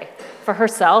yesterday for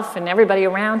herself and everybody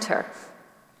around her.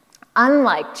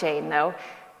 Unlike Jane, though,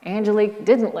 Angelique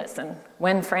didn't listen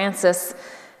when Francis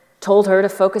told her to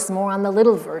focus more on the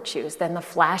little virtues than the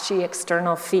flashy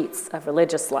external feats of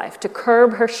religious life, to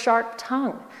curb her sharp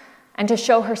tongue, and to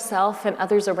show herself and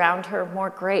others around her more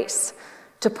grace,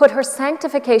 to put her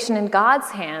sanctification in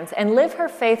God's hands and live her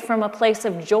faith from a place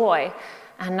of joy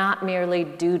and not merely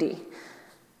duty.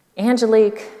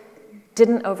 Angelique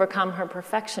didn't overcome her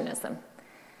perfectionism.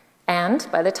 And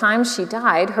by the time she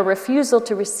died, her refusal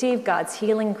to receive God's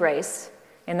healing grace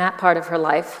in that part of her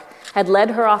life had led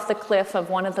her off the cliff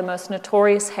of one of the most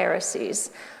notorious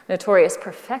heresies, notorious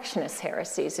perfectionist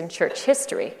heresies in church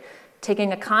history,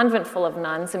 taking a convent full of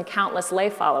nuns and countless lay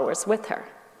followers with her.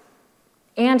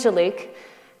 Angelique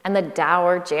and the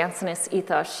dour Jansenist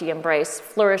ethos she embraced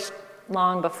flourished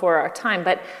long before our time,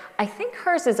 but I think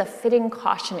hers is a fitting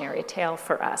cautionary tale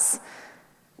for us.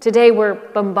 Today we're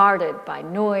bombarded by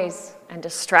noise and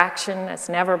distraction as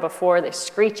never before. They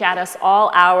screech at us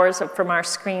all hours from our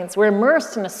screens. We're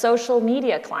immersed in a social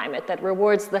media climate that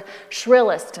rewards the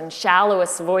shrillest and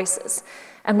shallowest voices,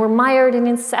 and we're mired in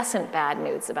incessant bad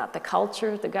news about the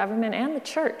culture, the government, and the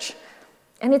church.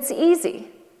 And it's easy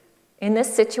in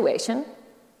this situation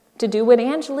to do what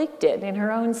Angelique did in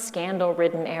her own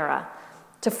scandal-ridden era,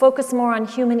 to focus more on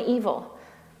human evil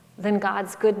than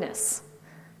God's goodness,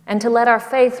 and to let our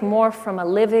faith morph from a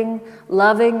living,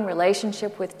 loving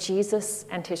relationship with Jesus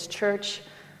and his church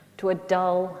to a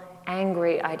dull,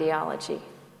 angry ideology.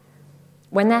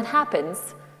 When that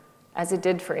happens, as it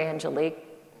did for Angelique,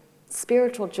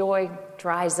 spiritual joy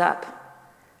dries up,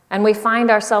 and we find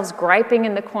ourselves griping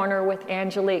in the corner with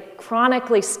Angelique,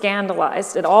 chronically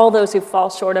scandalized at all those who fall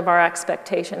short of our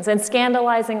expectations, and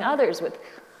scandalizing others with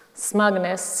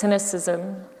smugness,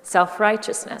 cynicism,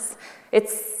 self-righteousness.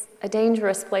 It's a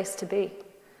dangerous place to be.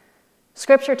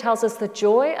 Scripture tells us the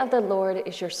joy of the Lord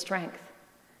is your strength.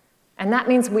 And that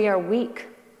means we are weak,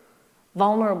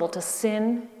 vulnerable to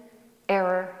sin,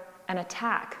 error, and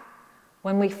attack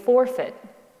when we forfeit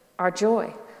our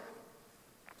joy.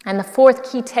 And the fourth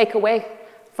key takeaway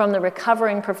from the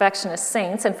recovering perfectionist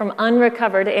saints and from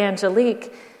unrecovered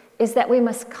Angelique is that we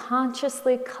must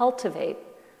consciously cultivate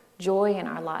joy in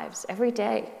our lives every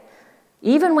day,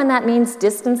 even when that means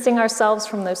distancing ourselves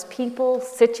from those people,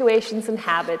 situations, and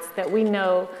habits that we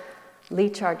know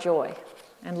leech our joy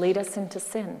and lead us into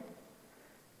sin.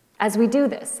 As we do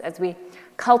this, as we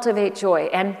cultivate joy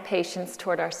and patience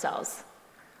toward ourselves,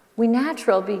 we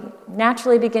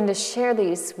naturally begin to share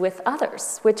these with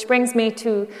others, which brings me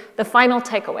to the final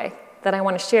takeaway that I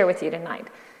want to share with you tonight,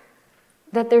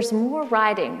 that there's more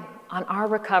riding on our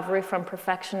recovery from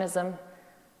perfectionism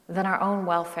than our own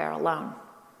welfare alone.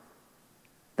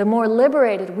 The more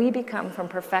liberated we become from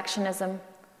perfectionism,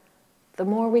 the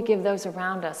more we give those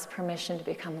around us permission to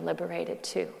become liberated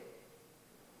too.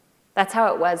 That's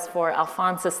how it was for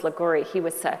Alphonsus Liguori. He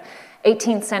was an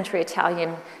 18th century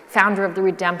Italian founder of the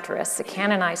Redemptorists, a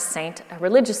canonized saint. A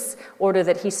religious order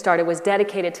that he started was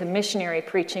dedicated to missionary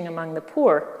preaching among the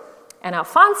poor. And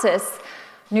Alphonsus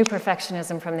knew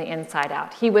perfectionism from the inside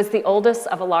out. He was the oldest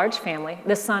of a large family,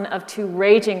 the son of two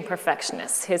raging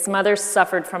perfectionists. His mother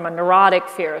suffered from a neurotic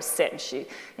fear of sin.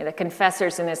 The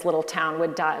confessors in his little town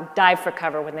would dive for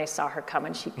cover when they saw her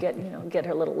coming. She'd get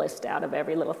her little list out of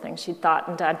every little thing she'd thought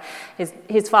and done.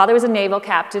 His father was a naval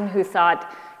captain who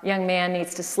thought, young man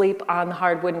needs to sleep on the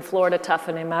hard wooden floor to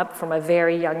toughen him up from a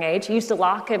very young age. He used to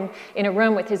lock him in a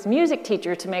room with his music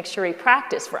teacher to make sure he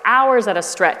practiced for hours at a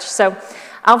stretch. So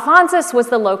Alphonsus was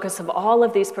the locus of all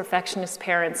of these perfectionist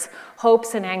parents'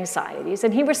 hopes and anxieties,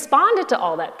 and he responded to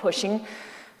all that pushing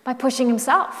by pushing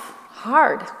himself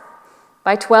hard.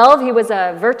 By 12, he was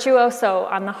a virtuoso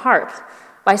on the harp.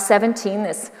 By 17,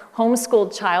 this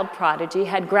homeschooled child prodigy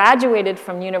had graduated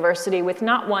from university with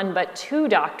not one but 2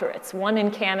 doctorates, one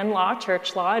in canon law,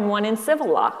 church law, and one in civil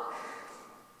law.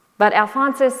 But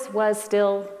Alphonsus was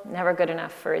still never good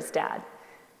enough for his dad.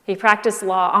 He practiced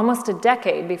law almost a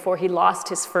decade before he lost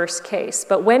his first case.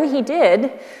 But when he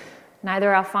did,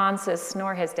 neither Alphonsus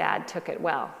nor his dad took it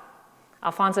well.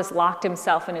 Alphonsus locked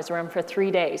himself in his room for 3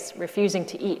 days, refusing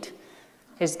to eat.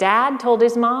 His dad told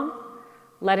his mom,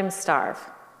 let him starve.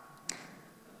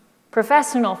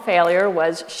 Professional failure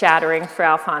was shattering for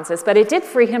Alphonsus, but it did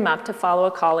free him up to follow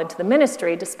a call into the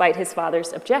ministry despite his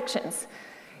father's objections.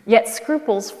 Yet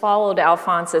scruples followed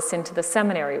Alphonsus into the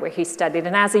seminary where he studied,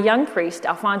 and as a young priest,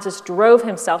 Alphonsus drove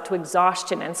himself to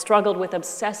exhaustion and struggled with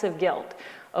obsessive guilt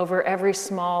over every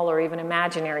small or even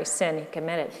imaginary sin he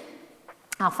committed.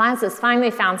 Alphonsus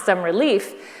finally found some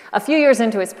relief a few years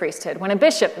into his priesthood when a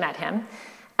bishop met him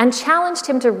and challenged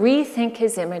him to rethink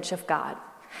his image of God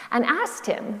and asked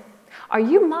him, are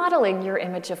you modeling your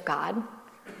image of God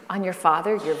on your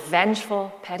father, your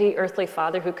vengeful, petty earthly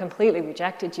father who completely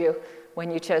rejected you when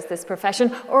you chose this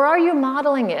profession, or are you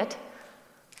modeling it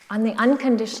on the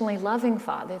unconditionally loving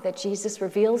Father that Jesus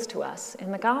reveals to us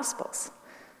in the Gospels?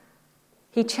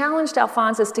 He challenged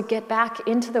Alphonsus to get back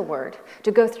into the Word,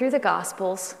 to go through the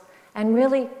Gospels and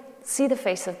really see the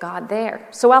face of God there.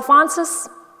 So Alphonsus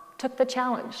took the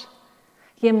challenge.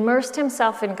 He immersed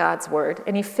himself in God's Word,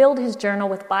 and he filled his journal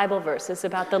with Bible verses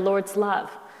about the Lord's love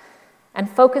and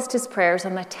focused his prayers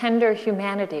on the tender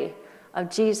humanity of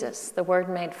Jesus, the Word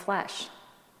made flesh.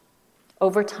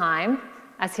 Over time,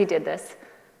 as he did this,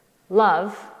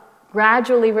 love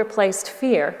gradually replaced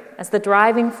fear as the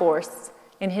driving force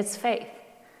in his faith.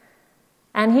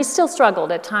 And he still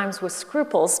struggled at times with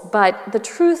scruples, but the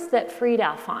truth that freed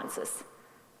Alphonsus,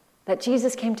 that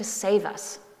Jesus came to save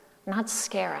us, not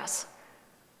scare us,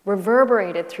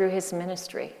 reverberated through his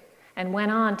ministry and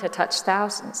went on to touch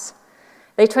thousands.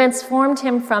 They transformed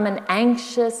him from an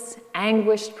anxious,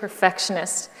 anguished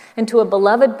perfectionist into a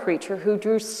beloved preacher who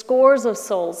drew scores of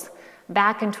souls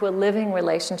back into a living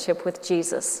relationship with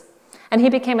Jesus. And he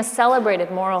became a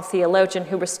celebrated moral theologian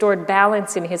who restored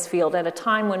balance in his field at a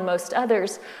time when most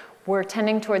others were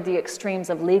tending toward the extremes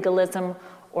of legalism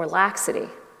or laxity.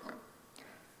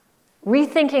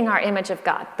 Rethinking our image of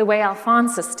God, the way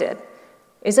Alphonsus did,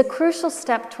 is a crucial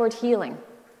step toward healing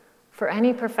for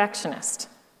any perfectionist.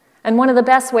 And one of the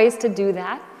best ways to do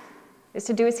that is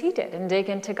to do as he did and dig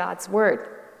into God's Word.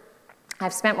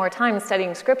 I've spent more time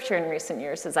studying Scripture in recent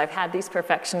years as I've had these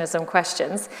perfectionism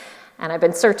questions, and I've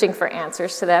been searching for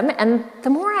answers to them. And the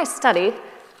more I study,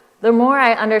 the more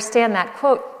I understand that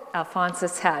quote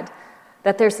Alphonsus had,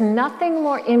 that there's nothing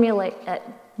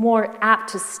more apt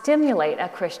to stimulate a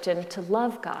Christian to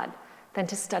love God than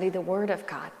to study the Word of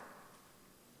God.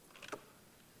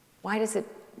 Why does it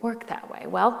work that way?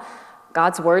 Well,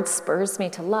 God's Word spurs me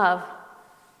to love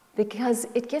because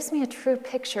it gives me a true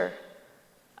picture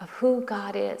of who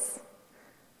God is.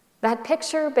 That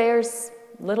picture bears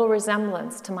little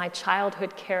resemblance to my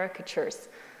childhood caricatures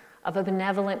of a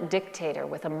benevolent dictator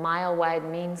with a mile-wide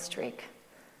mean streak.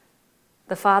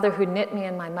 The Father who knit me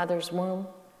in my mother's womb,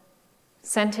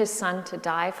 sent his Son to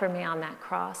die for me on that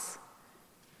cross,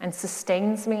 and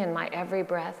sustains me in my every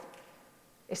breath,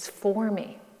 is for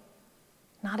me,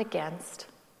 not against.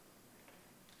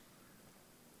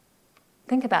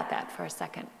 Think about that for a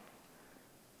second.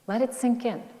 Let it sink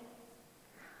in.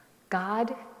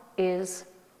 God is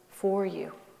for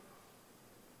you.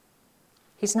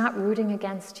 He's not rooting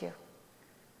against you.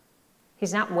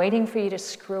 He's not waiting for you to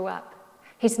screw up.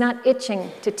 He's not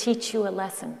itching to teach you a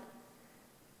lesson.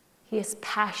 He is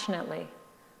passionately,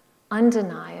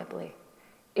 undeniably,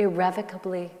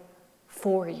 irrevocably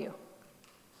for you.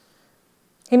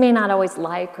 He may not always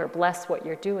like or bless what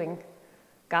you're doing.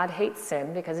 God hates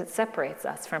sin because it separates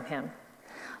us from him.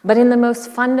 But in the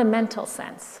most fundamental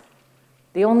sense,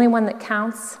 the only one that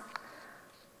counts,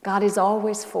 God is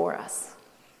always for us.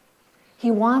 He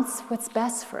wants what's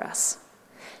best for us.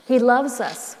 He loves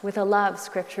us with a love,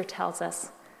 Scripture tells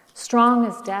us, strong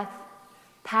as death,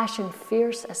 passion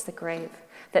fierce as the grave,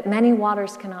 that many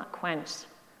waters cannot quench,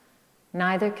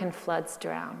 neither can floods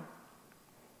drown.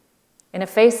 In the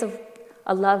face of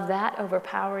a love that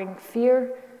overpowering,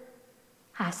 fear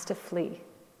has to flee.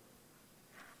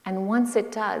 And once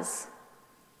it does,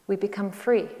 we become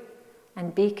free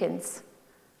and beacons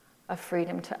of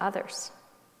freedom to others.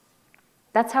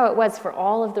 That's how it was for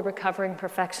all of the recovering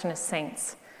perfectionist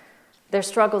saints. Their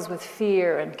struggles with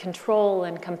fear and control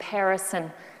and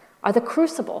comparison are the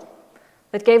crucible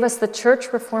that gave us the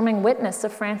church-reforming witness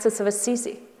of Francis of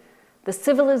Assisi, the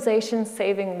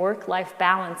civilization-saving work-life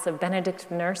balance of Benedict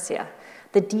of Nursia,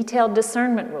 the detailed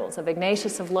discernment rules of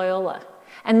Ignatius of Loyola,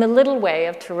 and the little way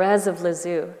of Therese of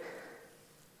Lisieux,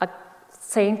 a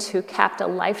saint who capped a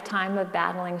lifetime of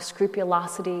battling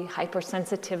scrupulosity,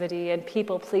 hypersensitivity, and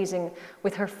people-pleasing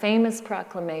with her famous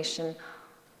proclamation,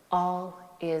 "All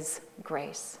is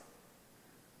grace."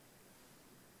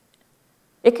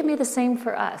 It can be the same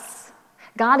for us.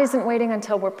 God isn't waiting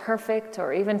until we're perfect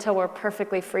or even until we're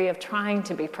perfectly free of trying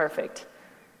to be perfect,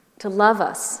 to love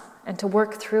us and to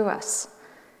work through us.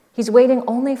 He's waiting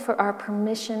only for our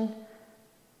permission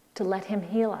to let him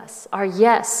heal us, our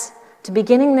yes to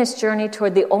beginning this journey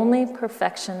toward the only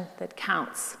perfection that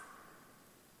counts,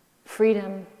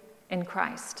 freedom in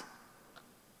Christ.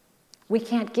 We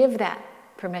can't give that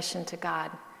permission to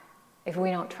God if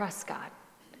we don't trust God.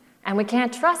 And we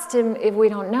can't trust him if we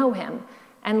don't know him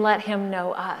and let him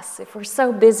know us. If we're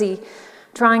so busy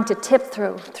trying to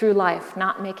tiptoe through life,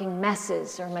 not making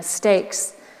messes or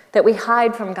mistakes, that we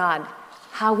hide from God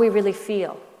how we really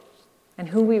feel and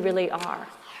who we really are.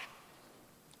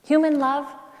 Human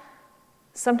love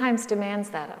sometimes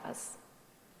demands that of us.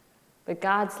 But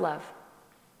God's love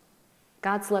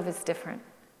is different.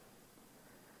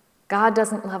 God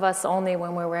doesn't love us only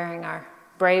when we're wearing our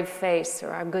brave face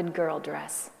or our good girl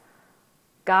dress.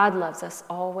 God loves us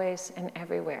always and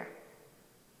everywhere.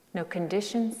 No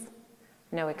conditions,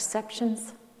 no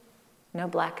exceptions, no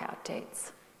blackout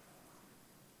dates.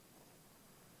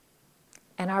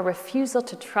 And our refusal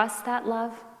to trust that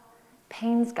love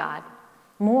pains God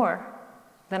more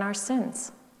than our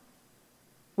sins.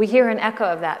 We hear an echo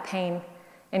of that pain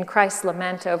in Christ's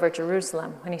lament over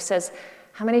Jerusalem when he says,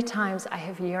 "How many times I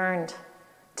have yearned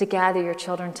to gather your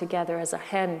children together as a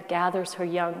hen gathers her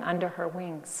young under her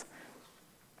wings.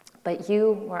 But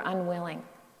you were unwilling."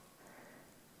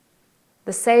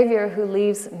 The Savior who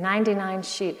leaves 99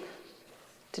 sheep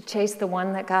to chase the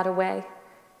one that got away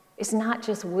is not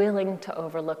just willing to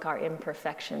overlook our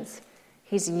imperfections.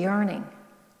 He's yearning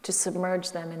to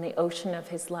submerge them in the ocean of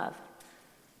his love.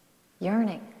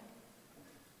 Yearning.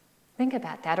 Think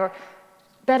about that. Or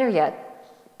better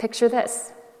yet, picture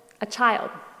this. A child,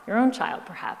 your own child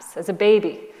perhaps, as a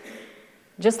baby,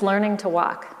 just learning to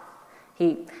walk.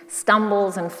 He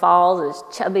stumbles and falls, his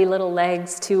chubby little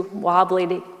legs too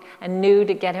wobbly and new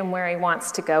to get him where he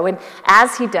wants to go. And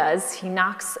as he does, he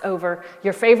knocks over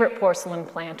your favorite porcelain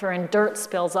planter and dirt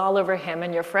spills all over him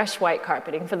and your fresh white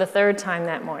carpeting for the third time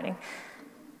that morning.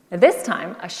 And this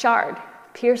time, a shard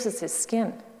pierces his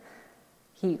skin.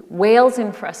 He wails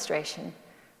in frustration,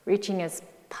 reaching his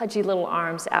pudgy little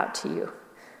arms out to you,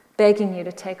 begging you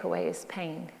to take away his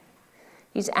pain.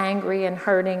 He's angry and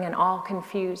hurting and all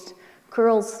confused.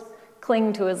 Curls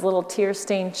cling to his little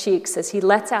tear-stained cheeks as he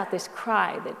lets out this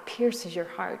cry that pierces your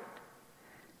heart.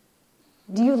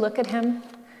 Do you look at him,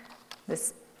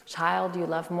 this child you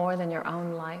love more than your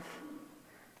own life,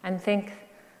 and think,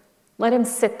 let him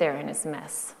sit there in his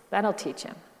mess, that'll teach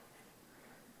him?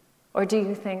 Or do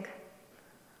you think,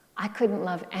 I couldn't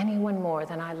love anyone more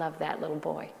than I love that little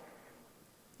boy,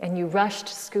 and you rush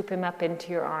to scoop him up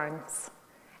into your arms,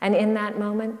 and in that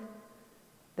moment,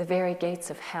 the very gates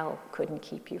of hell couldn't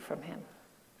keep you from him?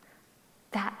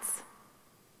 That's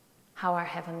how our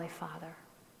Heavenly Father,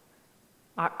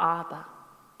 our Abba,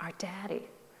 our Daddy,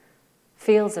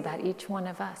 feels about each one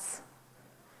of us.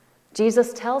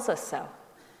 Jesus tells us so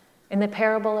in the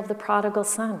parable of the prodigal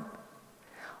son.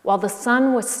 While the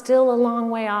son was still a long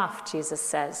way off, Jesus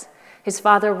says, his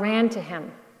father ran to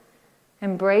him,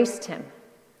 embraced him,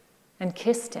 and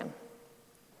kissed him.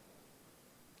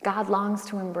 God longs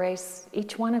to embrace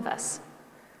each one of us.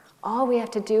 All we have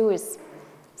to do is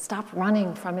stop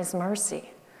running from his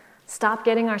mercy, stop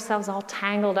getting ourselves all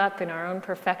tangled up in our own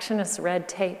perfectionist red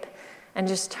tape, and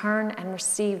just turn and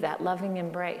receive that loving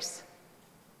embrace.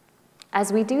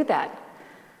 As we do that,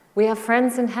 we have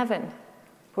friends in heaven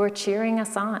who are cheering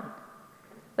us on.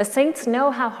 The saints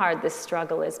know how hard this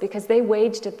struggle is because they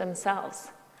waged it themselves.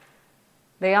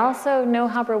 They also know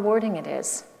how rewarding it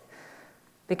is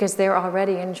because they're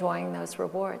already enjoying those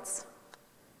rewards.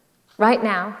 Right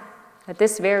now, at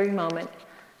this very moment,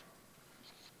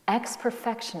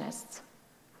 ex-perfectionists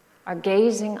are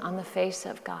gazing on the face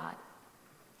of God,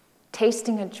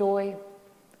 tasting a joy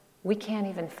we can't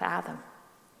even fathom.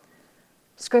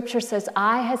 Scripture says,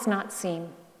 eye has not seen,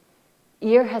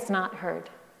 ear has not heard,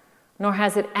 nor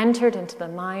has it entered into the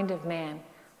mind of man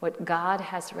what God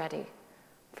has ready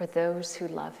for those who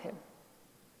love him.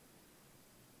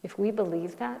 If we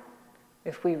believe that,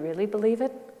 if we really believe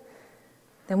it,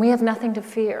 then we have nothing to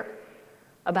fear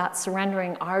about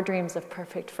surrendering our dreams of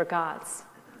perfect for God's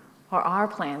or our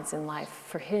plans in life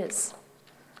for his.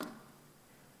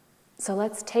 So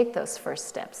let's take those first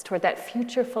steps toward that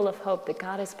future full of hope that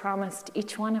God has promised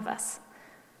each one of us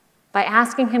by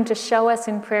asking him to show us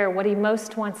in prayer what he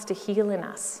most wants to heal in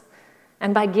us,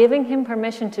 and by giving him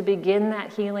permission to begin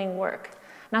that healing work,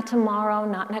 not tomorrow,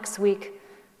 not next week,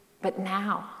 but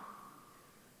now.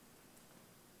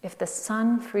 If the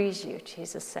Son frees you,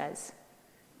 Jesus says,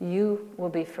 you will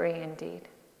be free indeed.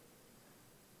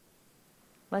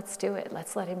 Let's do it.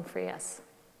 Let's let him free us.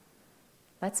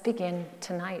 Let's begin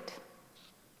tonight.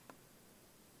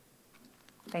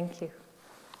 Thank you.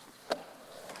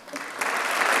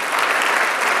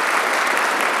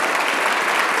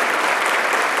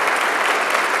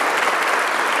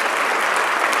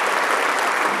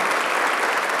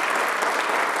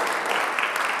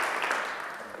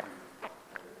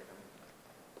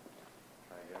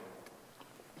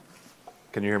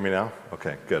 Can you hear me now?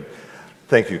 Okay, good.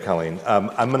 Thank you, Colleen. I'm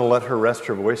going to let her rest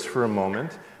her voice for a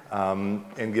moment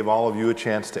and give all of you a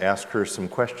chance to ask her some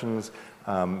questions,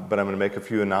 but I'm going to make a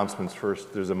few announcements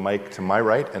first. There's a mic to my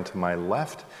right and to my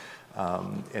left,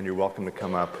 and you're welcome to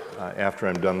come up after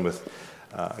I'm done with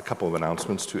a couple of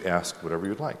announcements to ask whatever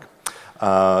you'd like.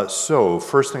 So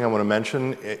first thing I want to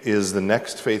mention is the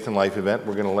next Faith and Life event.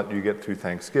 We're going to let you get through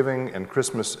Thanksgiving and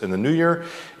Christmas and the New Year.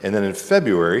 And then in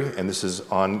February, and this is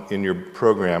in your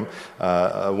program,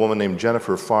 a woman named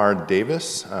Jennifer Farr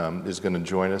Davis is going to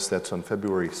join us. That's on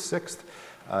February 6th.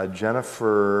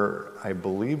 Jennifer, I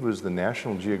believe, was the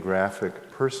National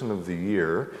Geographic Person of the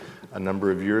Year a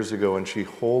number of years ago, and she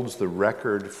holds the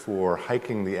record for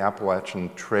hiking the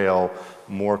Appalachian Trail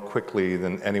more quickly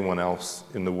than anyone else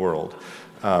in the world.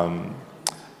 And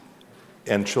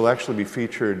she'll actually be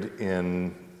featured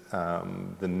in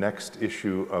the next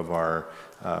issue of our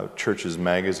church's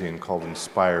magazine called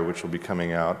Inspire, which will be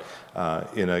coming out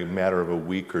in a matter of a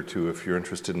week or two. If you're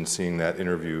interested in seeing that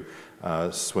interview,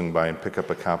 swing by and pick up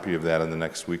a copy of that in the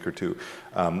next week or two.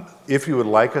 If you would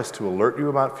like us to alert you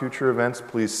about future events,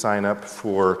 please sign up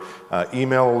for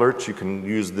email alerts. You can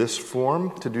use this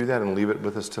form to do that and leave it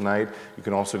with us tonight. You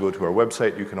can also go to our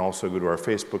website. You can also go to our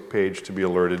Facebook page to be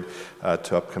alerted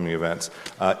to upcoming events.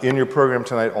 In your program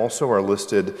tonight also are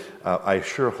listed, I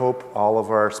sure hope, all of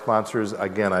our sponsors.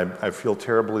 Again, I feel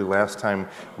terribly. Last time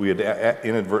we had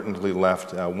inadvertently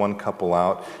left one couple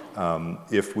out.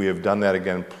 If we have done that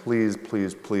again, please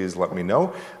let me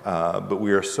know. But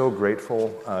we are so grateful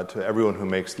to everyone who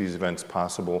makes these events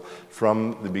possible.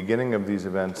 From the beginning of these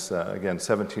events, again,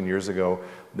 17 years ago,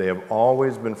 they have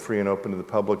always been free and open to the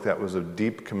public. That was a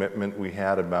deep commitment we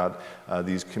had about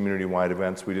these community-wide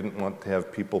events. We didn't want to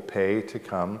have people pay to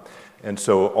come. And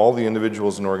so all the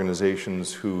individuals and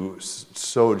organizations who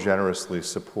so generously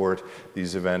support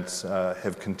these events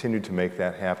have continued to make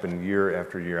that happen year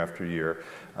after year after year.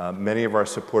 Many of our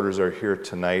supporters are here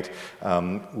tonight.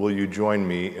 Will you join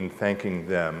me in thanking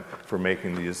them for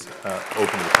making these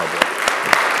open to the public?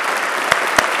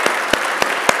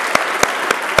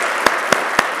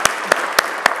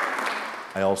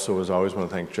 I also, as always, want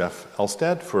to thank Jeff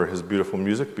Elstad for his beautiful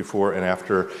music before and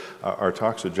after our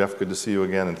talk. So, Jeff, good to see you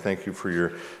again, and thank you for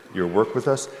your work with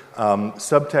us.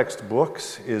 Subtext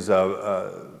Books is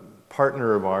a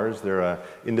partner of ours. They're an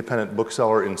independent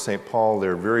bookseller in St. Paul.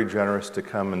 They're very generous to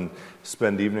come and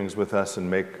spend evenings with us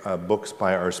and make books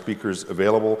by our speakers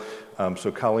available.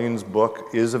 So Colleen's book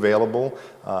is available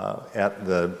at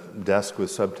the desk with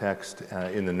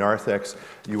Subtext in the narthex.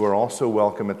 You are also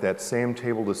welcome at that same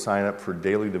table to sign up for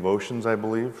daily devotions, I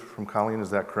believe, from Colleen. Is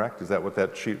that correct? Is that what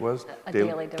that sheet was? A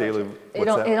daily devotion. It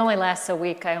only lasts a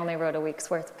week. I only wrote a week's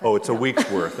worth. Oh, it's a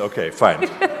week's worth. Okay, fine.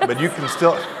 But you can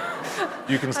still...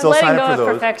 You can still sign up for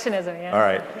those. Perfectionism, yeah. All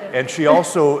right. And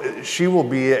she will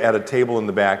be at a table in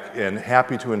the back and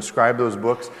happy to inscribe those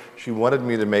books. She wanted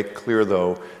me to make clear,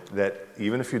 though, that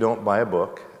even if you don't buy a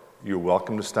book, you're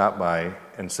welcome to stop by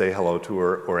and say hello to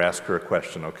her or ask her a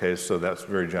question, okay? So that's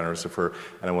very generous of her,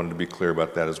 and I wanted to be clear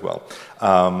about that as well.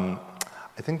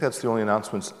 I think that's the only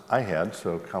announcements I had,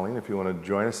 so Colleen, if you want to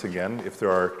join us again, if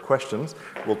there are questions,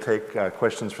 we'll take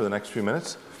questions for the next few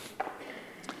minutes.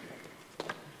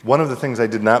 One of the things I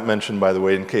did not mention, by the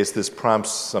way, in case this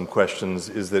prompts some questions,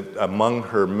 is that among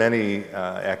her many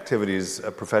activities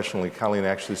professionally, Colleen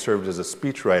actually served as a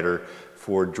speechwriter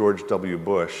for George W.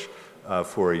 Bush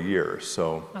for a year.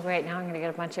 So. Oh, great. Now I'm going to get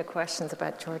a bunch of questions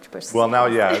about George Bush. Well, now,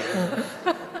 yeah.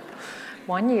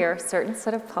 1 year, certain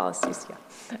set of policies, yeah.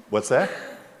 What's that?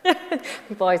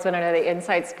 People always want to know the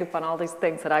inside scoop on all these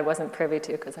things that I wasn't privy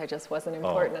to because I just wasn't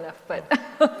important enough. But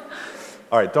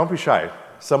all right, don't be shy.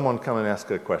 Someone come and ask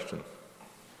a question.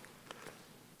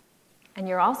 And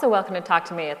you're also welcome to talk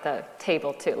to me at the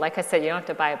table, too. Like I said, you don't have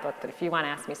to buy a book, but if you want to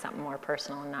ask me something more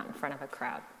personal and not in front of a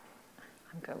crowd,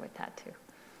 I'm good with that, too.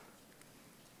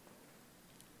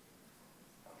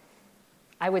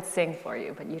 I would sing for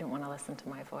you, but you don't want to listen to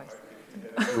my voice.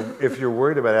 If you're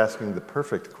worried about asking the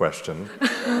perfect question,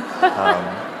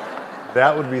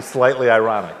 that would be slightly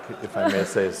ironic, if I may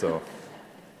say so.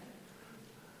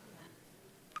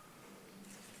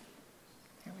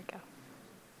 Here we go.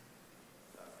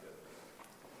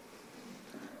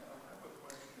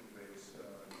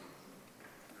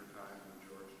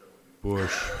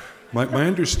 Bush. My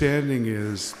understanding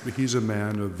is he's a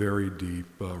man of very deep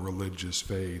religious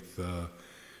faith.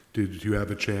 Did you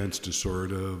have a chance to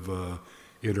sort of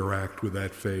interact with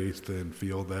that faith and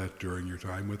feel that during your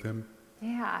time with him?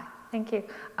 Yeah, thank you.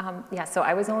 So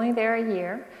I was only there a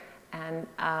year, and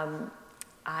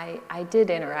I did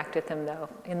interact with him, though,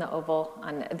 in the Oval.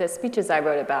 The speeches I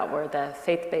wrote about were the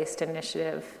faith-based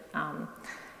initiative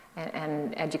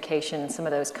and education, some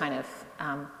of those kind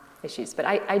of issues. But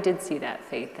I did see that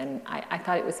faith, and I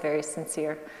thought it was very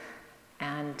sincere.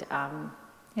 And,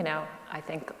 I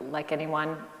think, like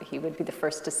anyone, he would be the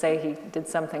first to say he did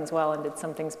some things well and did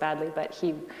some things badly, but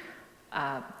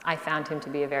I found him to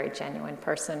be a very genuine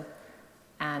person,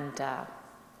 and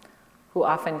who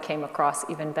often came across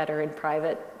even better in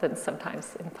private than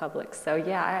sometimes in public. So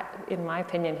yeah, in my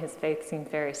opinion, his faith seemed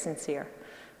very sincere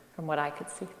from what I could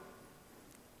see.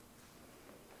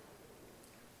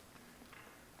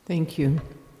 Thank you.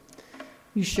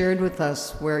 You shared with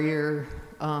us where your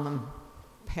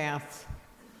path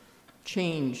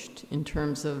changed in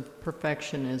terms of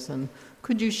perfectionism.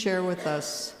 Could you share with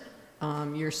us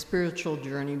your spiritual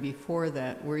journey before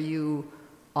that? Were you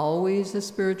always a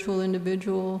spiritual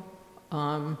individual,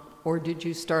 or did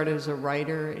you start as a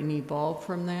writer and evolve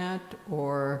from that,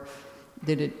 or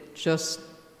did it just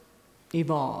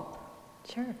evolve?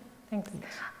 Sure. Thanks.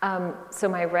 So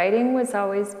my writing was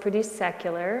always pretty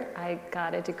secular. I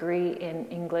got a degree in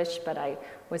English, but I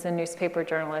was a newspaper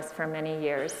journalist for many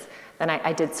years. Then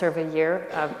I did serve a year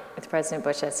with President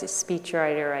Bush as a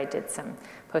speechwriter. I did some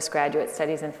postgraduate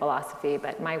studies in philosophy,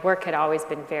 but my work had always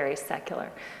been very secular.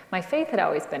 My faith had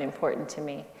always been important to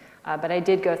me, but I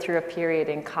did go through a period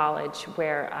in college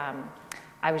where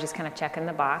I was just kind of checking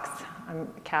the box. I'm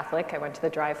Catholic. I went to the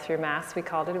drive-through mass, we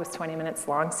called it. It was 20 minutes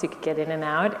long, so you could get in and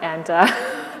out. And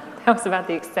that was about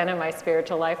the extent of my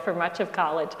spiritual life for much of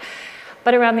college.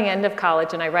 But around the end of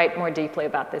college, and I write more deeply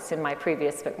about this in my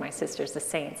previous book, My Sisters the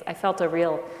Saints, I felt a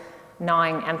real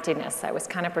gnawing emptiness. I was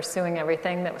kind of pursuing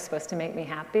everything that was supposed to make me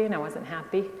happy, and I wasn't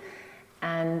happy.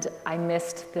 And I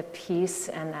missed the peace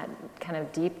and that kind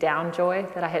of deep down joy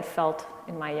that I had felt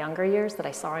in my younger years, that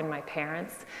I saw in my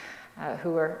parents,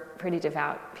 who were pretty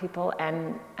devout people.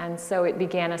 And so it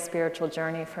began a spiritual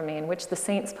journey for me in which the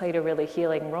saints played a really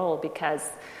healing role, because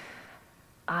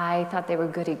I thought they were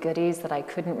goody-goodies that I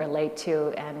couldn't relate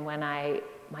to. And when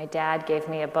my dad gave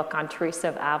me a book on Teresa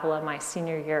of Avila my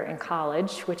senior year in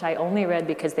college, which I only read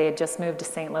because they had just moved to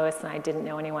St. Louis and I didn't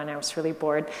know anyone. I was really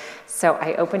bored. So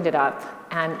I opened it up,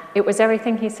 and it was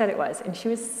everything he said it was. And she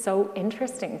was so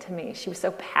interesting to me. She was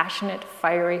so passionate,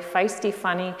 fiery, feisty,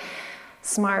 funny,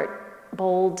 smart,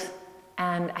 bold,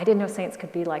 and I didn't know saints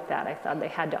could be like that. I thought they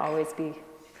had to always be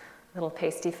little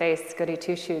pasty-faced, goody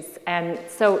two-shoes. And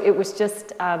so it was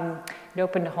just, it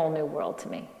opened a whole new world to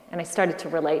me. And I started to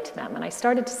relate to them. And I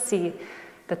started to see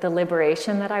that the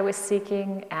liberation that I was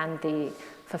seeking and the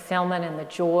fulfillment and the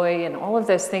joy and all of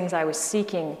those things I was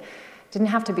seeking didn't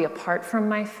have to be apart from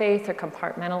my faith or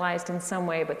compartmentalized in some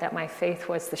way, but that my faith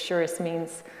was the surest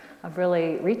means of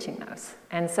really reaching those.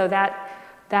 And so that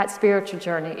that spiritual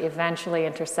journey eventually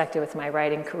intersected with my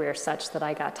writing career such that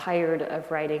I got tired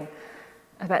of writing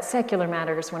about secular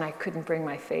matters when I couldn't bring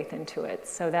my faith into it.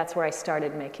 So that's where I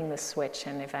started making the switch,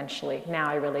 and eventually now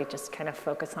I really just kind of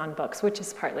focus on books, which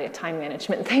is partly a time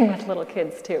management thing with little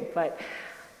kids too. But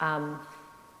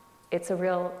it's a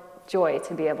real joy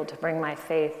to be able to bring my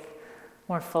faith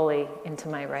more fully into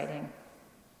my writing.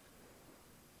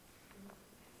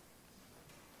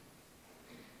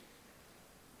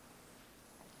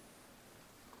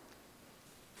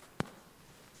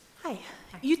 Hi.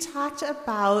 You talked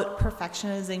about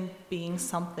perfectionism being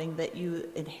something that you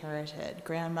inherited,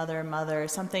 grandmother, mother,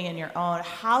 something in your own.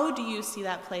 How do you see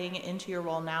that playing into your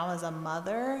role now as a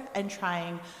mother and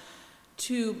trying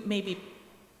to maybe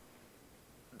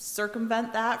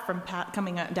circumvent that from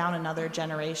coming down another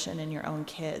generation in your own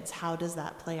kids? How does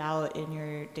that play out in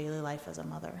your daily life as a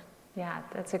mother? Yeah,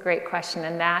 that's a great question,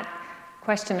 and that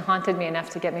question haunted me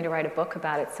enough to get me to write a book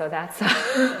about it. So that's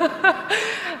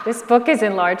this book is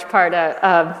in large part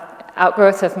a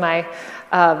outgrowth of my,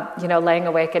 laying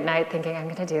awake at night thinking I'm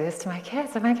going to do this to my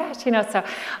kids. Oh my gosh, So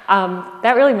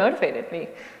that really motivated me,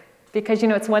 because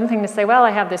it's one thing to say, well, I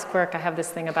have this quirk, I have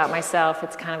this thing about myself.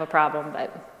 It's kind of a problem,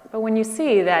 but when you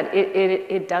see that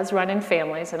it does run in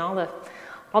families, and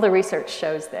all the research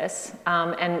shows this,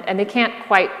 and they can't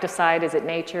quite decide, is it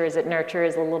nature, is it nurture,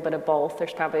 is it a little bit of both?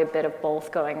 There's probably a bit of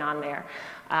both going on there.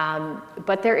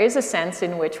 But there is a sense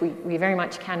in which we very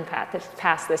much can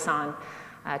pass this on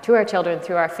to our children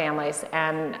through our families,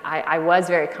 and I was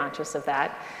very conscious of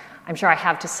that. I'm sure I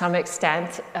have to some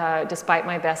extent, despite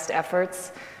my best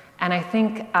efforts. And I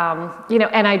think,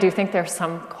 and I do think there are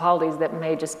some qualities that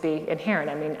may just be inherent.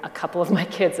 I mean, a couple of my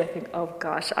kids, I think, oh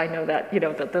gosh, I know that,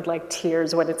 the like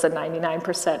tears when it's a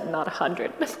 99% and not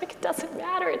 100. It's like, it doesn't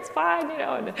matter, it's fine,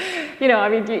 And, I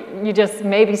mean, you just,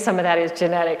 maybe some of that is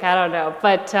genetic, I don't know.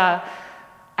 But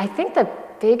I think the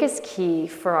biggest key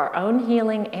for our own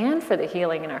healing and for the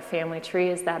healing in our family tree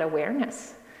is that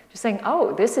awareness. Just saying,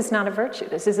 oh, this is not a virtue,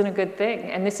 this isn't a good thing,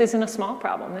 and this isn't a small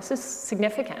problem, this is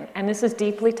significant, and this is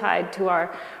deeply tied to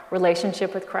our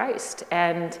relationship with Christ,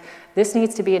 and this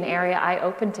needs to be an area I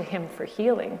open to Him for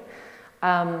healing.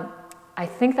 I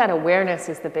think that awareness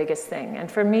is the biggest thing,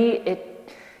 and for me,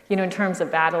 it, in terms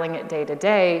of battling it day to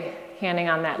day, handing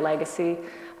on that legacy,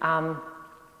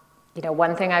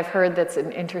 one thing I've heard that's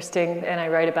interesting, and I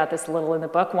write about this a little in the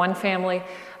book, one family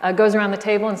goes around the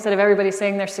table, instead of everybody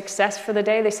saying their success for the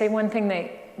day, they say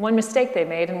one mistake they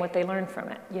made and what they learned from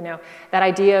it. That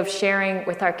idea of sharing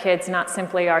with our kids not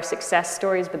simply our success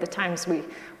stories, but the times we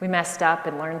messed up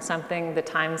and learned something, the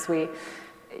times we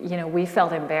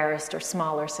felt embarrassed or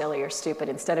small or silly or stupid,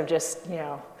 instead of just,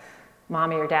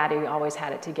 mommy or daddy always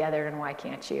had it together and why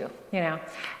can't you,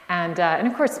 And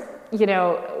of course,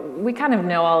 we kind of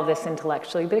know all of this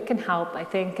intellectually, but it can help, I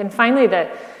think. And finally,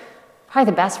 probably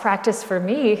the best practice for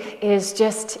me is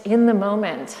just in the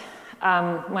moment,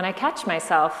 when I catch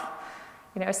myself,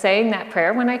 saying that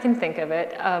prayer when I can think of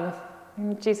it,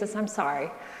 Jesus, I'm sorry,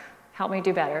 help me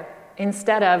do better.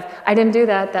 Instead of, I didn't do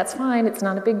that, that's fine, it's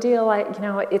not a big deal,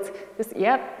 it's just,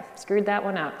 yep, screwed that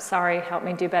one up, sorry, help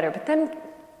me do better. But then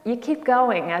you keep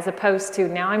going, as opposed to,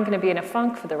 now I'm going to be in a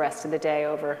funk for the rest of the day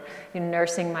over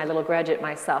nursing my little grudge at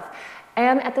myself.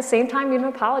 And at the same time,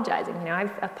 apologizing.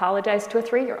 I've apologized to a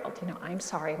 3-year-old. I'm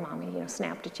sorry, Mommy,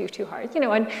 snapped at you too hard.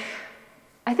 And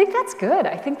I think that's good.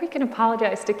 I think we can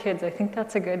apologize to kids. I think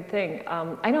that's a good thing.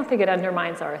 I don't think it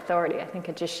undermines our authority. I think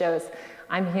it just shows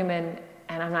I'm human,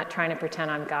 and I'm not trying to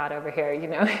pretend I'm God over here.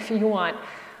 If you want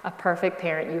a perfect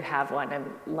parent, you have one, and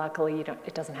luckily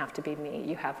it doesn't have to be me.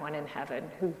 You have one in heaven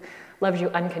who loves you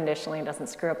unconditionally and doesn't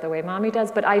screw up the way Mommy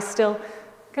does, but I still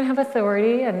can have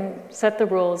authority and set the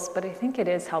rules. But I think it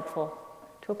is helpful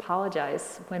to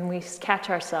apologize when we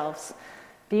catch ourselves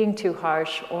being too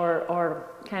harsh or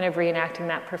kind of reenacting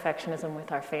that perfectionism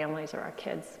with our families or our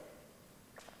kids.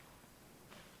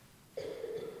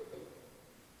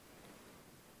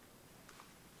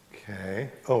 Okay.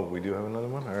 Oh, we do have another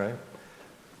one? All right.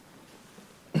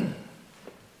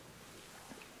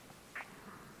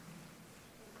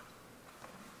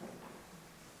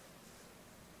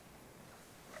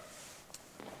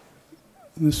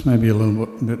 This may be a little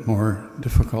bit more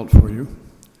difficult for you,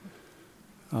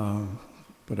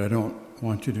 but I don't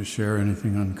want you to share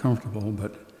anything uncomfortable,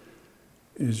 but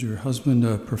is your husband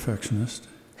a perfectionist?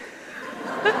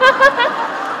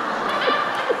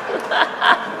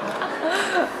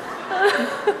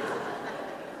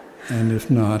 And if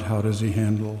not, how does he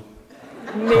handle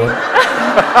me?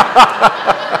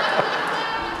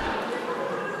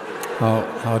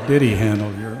 How did he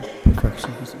handle your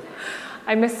perfectionism?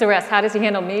 I missed the rest. How does he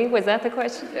handle me? Was that the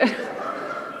question?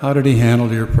 How did he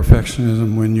handle your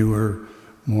perfectionism when you were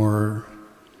more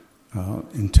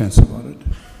intense about it?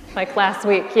 Like last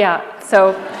week, yeah.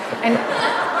 So, and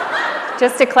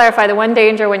just to clarify, the one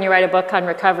danger when you write a book on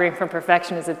recovering from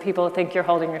perfection is that people think you're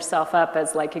holding yourself up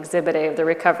as like exhibit A of the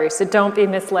recovery. So don't be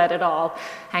misled at all.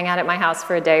 Hang out at my house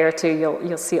for a day or two.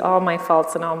 You'll see all my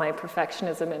faults and all my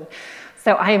perfectionism. And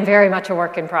so I am very much a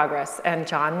work in progress. And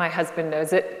John, my husband,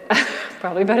 knows it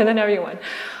probably better than everyone.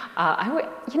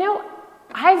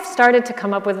 I've started to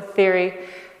come up with a theory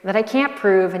that I can't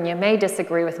prove, and you may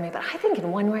disagree with me, but I think in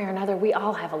one way or another, we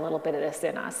all have a little bit of this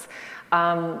in us.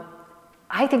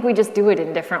 I think we just do it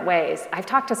in different ways. I've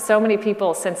talked to so many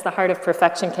people since The Heart of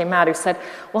Perfection came out who said,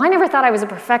 well, I never thought I was a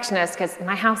perfectionist because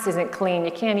my house isn't clean.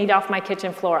 You can't eat off my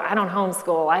kitchen floor. I don't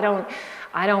homeschool. I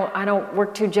don't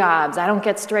work 2 jobs. I don't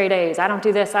get straight A's. I don't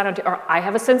do this. Or I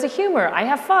have a sense of humor. I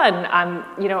have fun.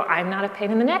 I'm not a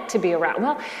pain in the neck to be around.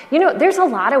 Well, there's a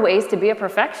lot of ways to be a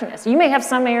perfectionist. You may have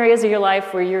some areas of your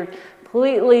life where you're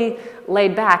completely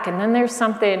laid back, and then there's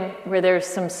something where there's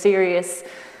some serious,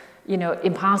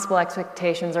 impossible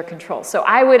expectations or control. So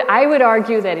I would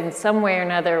argue that in some way or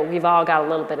another, we've all got a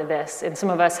little bit of this. And some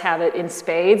of us have it in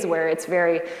spades where it's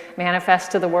very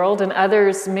manifest to the world, and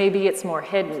others, maybe it's more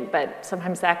hidden, but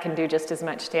sometimes that can do just as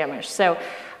much damage. So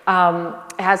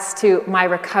as to my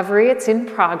recovery, it's in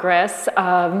progress,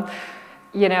 and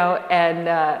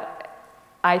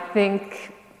I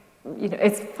think,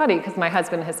 it's funny because my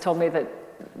husband has told me that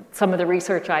some of the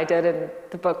research I did in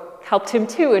the book helped him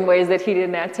too in ways that he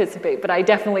didn't anticipate. But I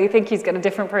definitely think he's got a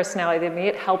different personality than me.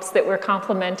 It helps that we're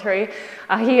complementary.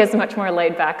 He is much more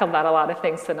laid back about a lot of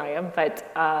things than I am. But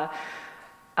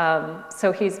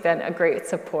so he's been a great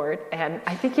support. And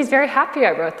I think he's very happy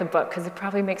I wrote the book because it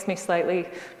probably makes me slightly,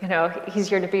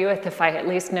 easier to be with if I at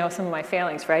least know some of my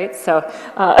failings, right? So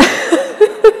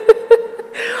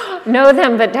know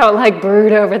them, but don't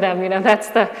brood over them. That's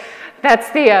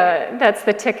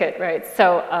the ticket, right?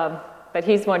 So, but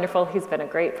he's wonderful. He's been a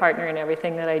great partner in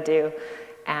everything that I do,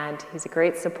 and he's a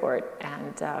great support.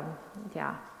 And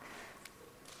yeah.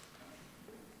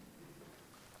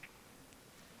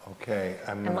 Okay.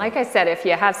 And like I said, if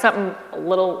you have something a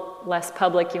little less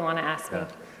public you want to ask me.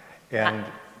 And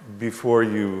before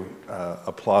you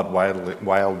applaud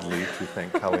wildly to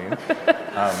thank Colleen,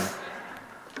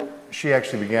 she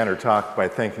actually began her talk by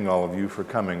thanking all of you for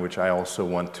coming, which I also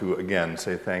want to, again,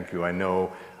 say thank you. I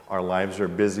know our lives are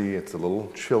busy. It's a little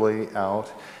chilly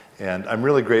out. And I'm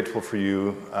really grateful for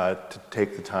you to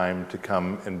take the time to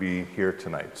come and be here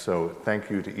tonight. So thank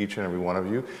you to each and every one of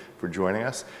you for joining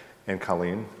us. And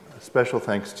Colleen, a special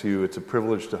thanks to you. It's a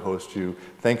privilege to host you.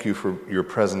 Thank you for your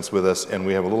presence with us. And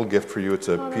we have a little gift for you. It's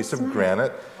a piece of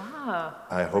granite. Wow.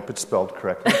 I hope it's spelled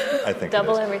correctly. I think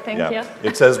Double it is. everything, yeah.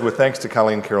 It says, with thanks to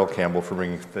Colleen Carroll Campbell for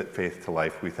bringing faith to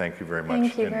life. We thank you very much.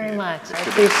 Thank you very much. I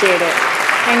appreciate it.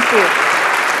 Thank you.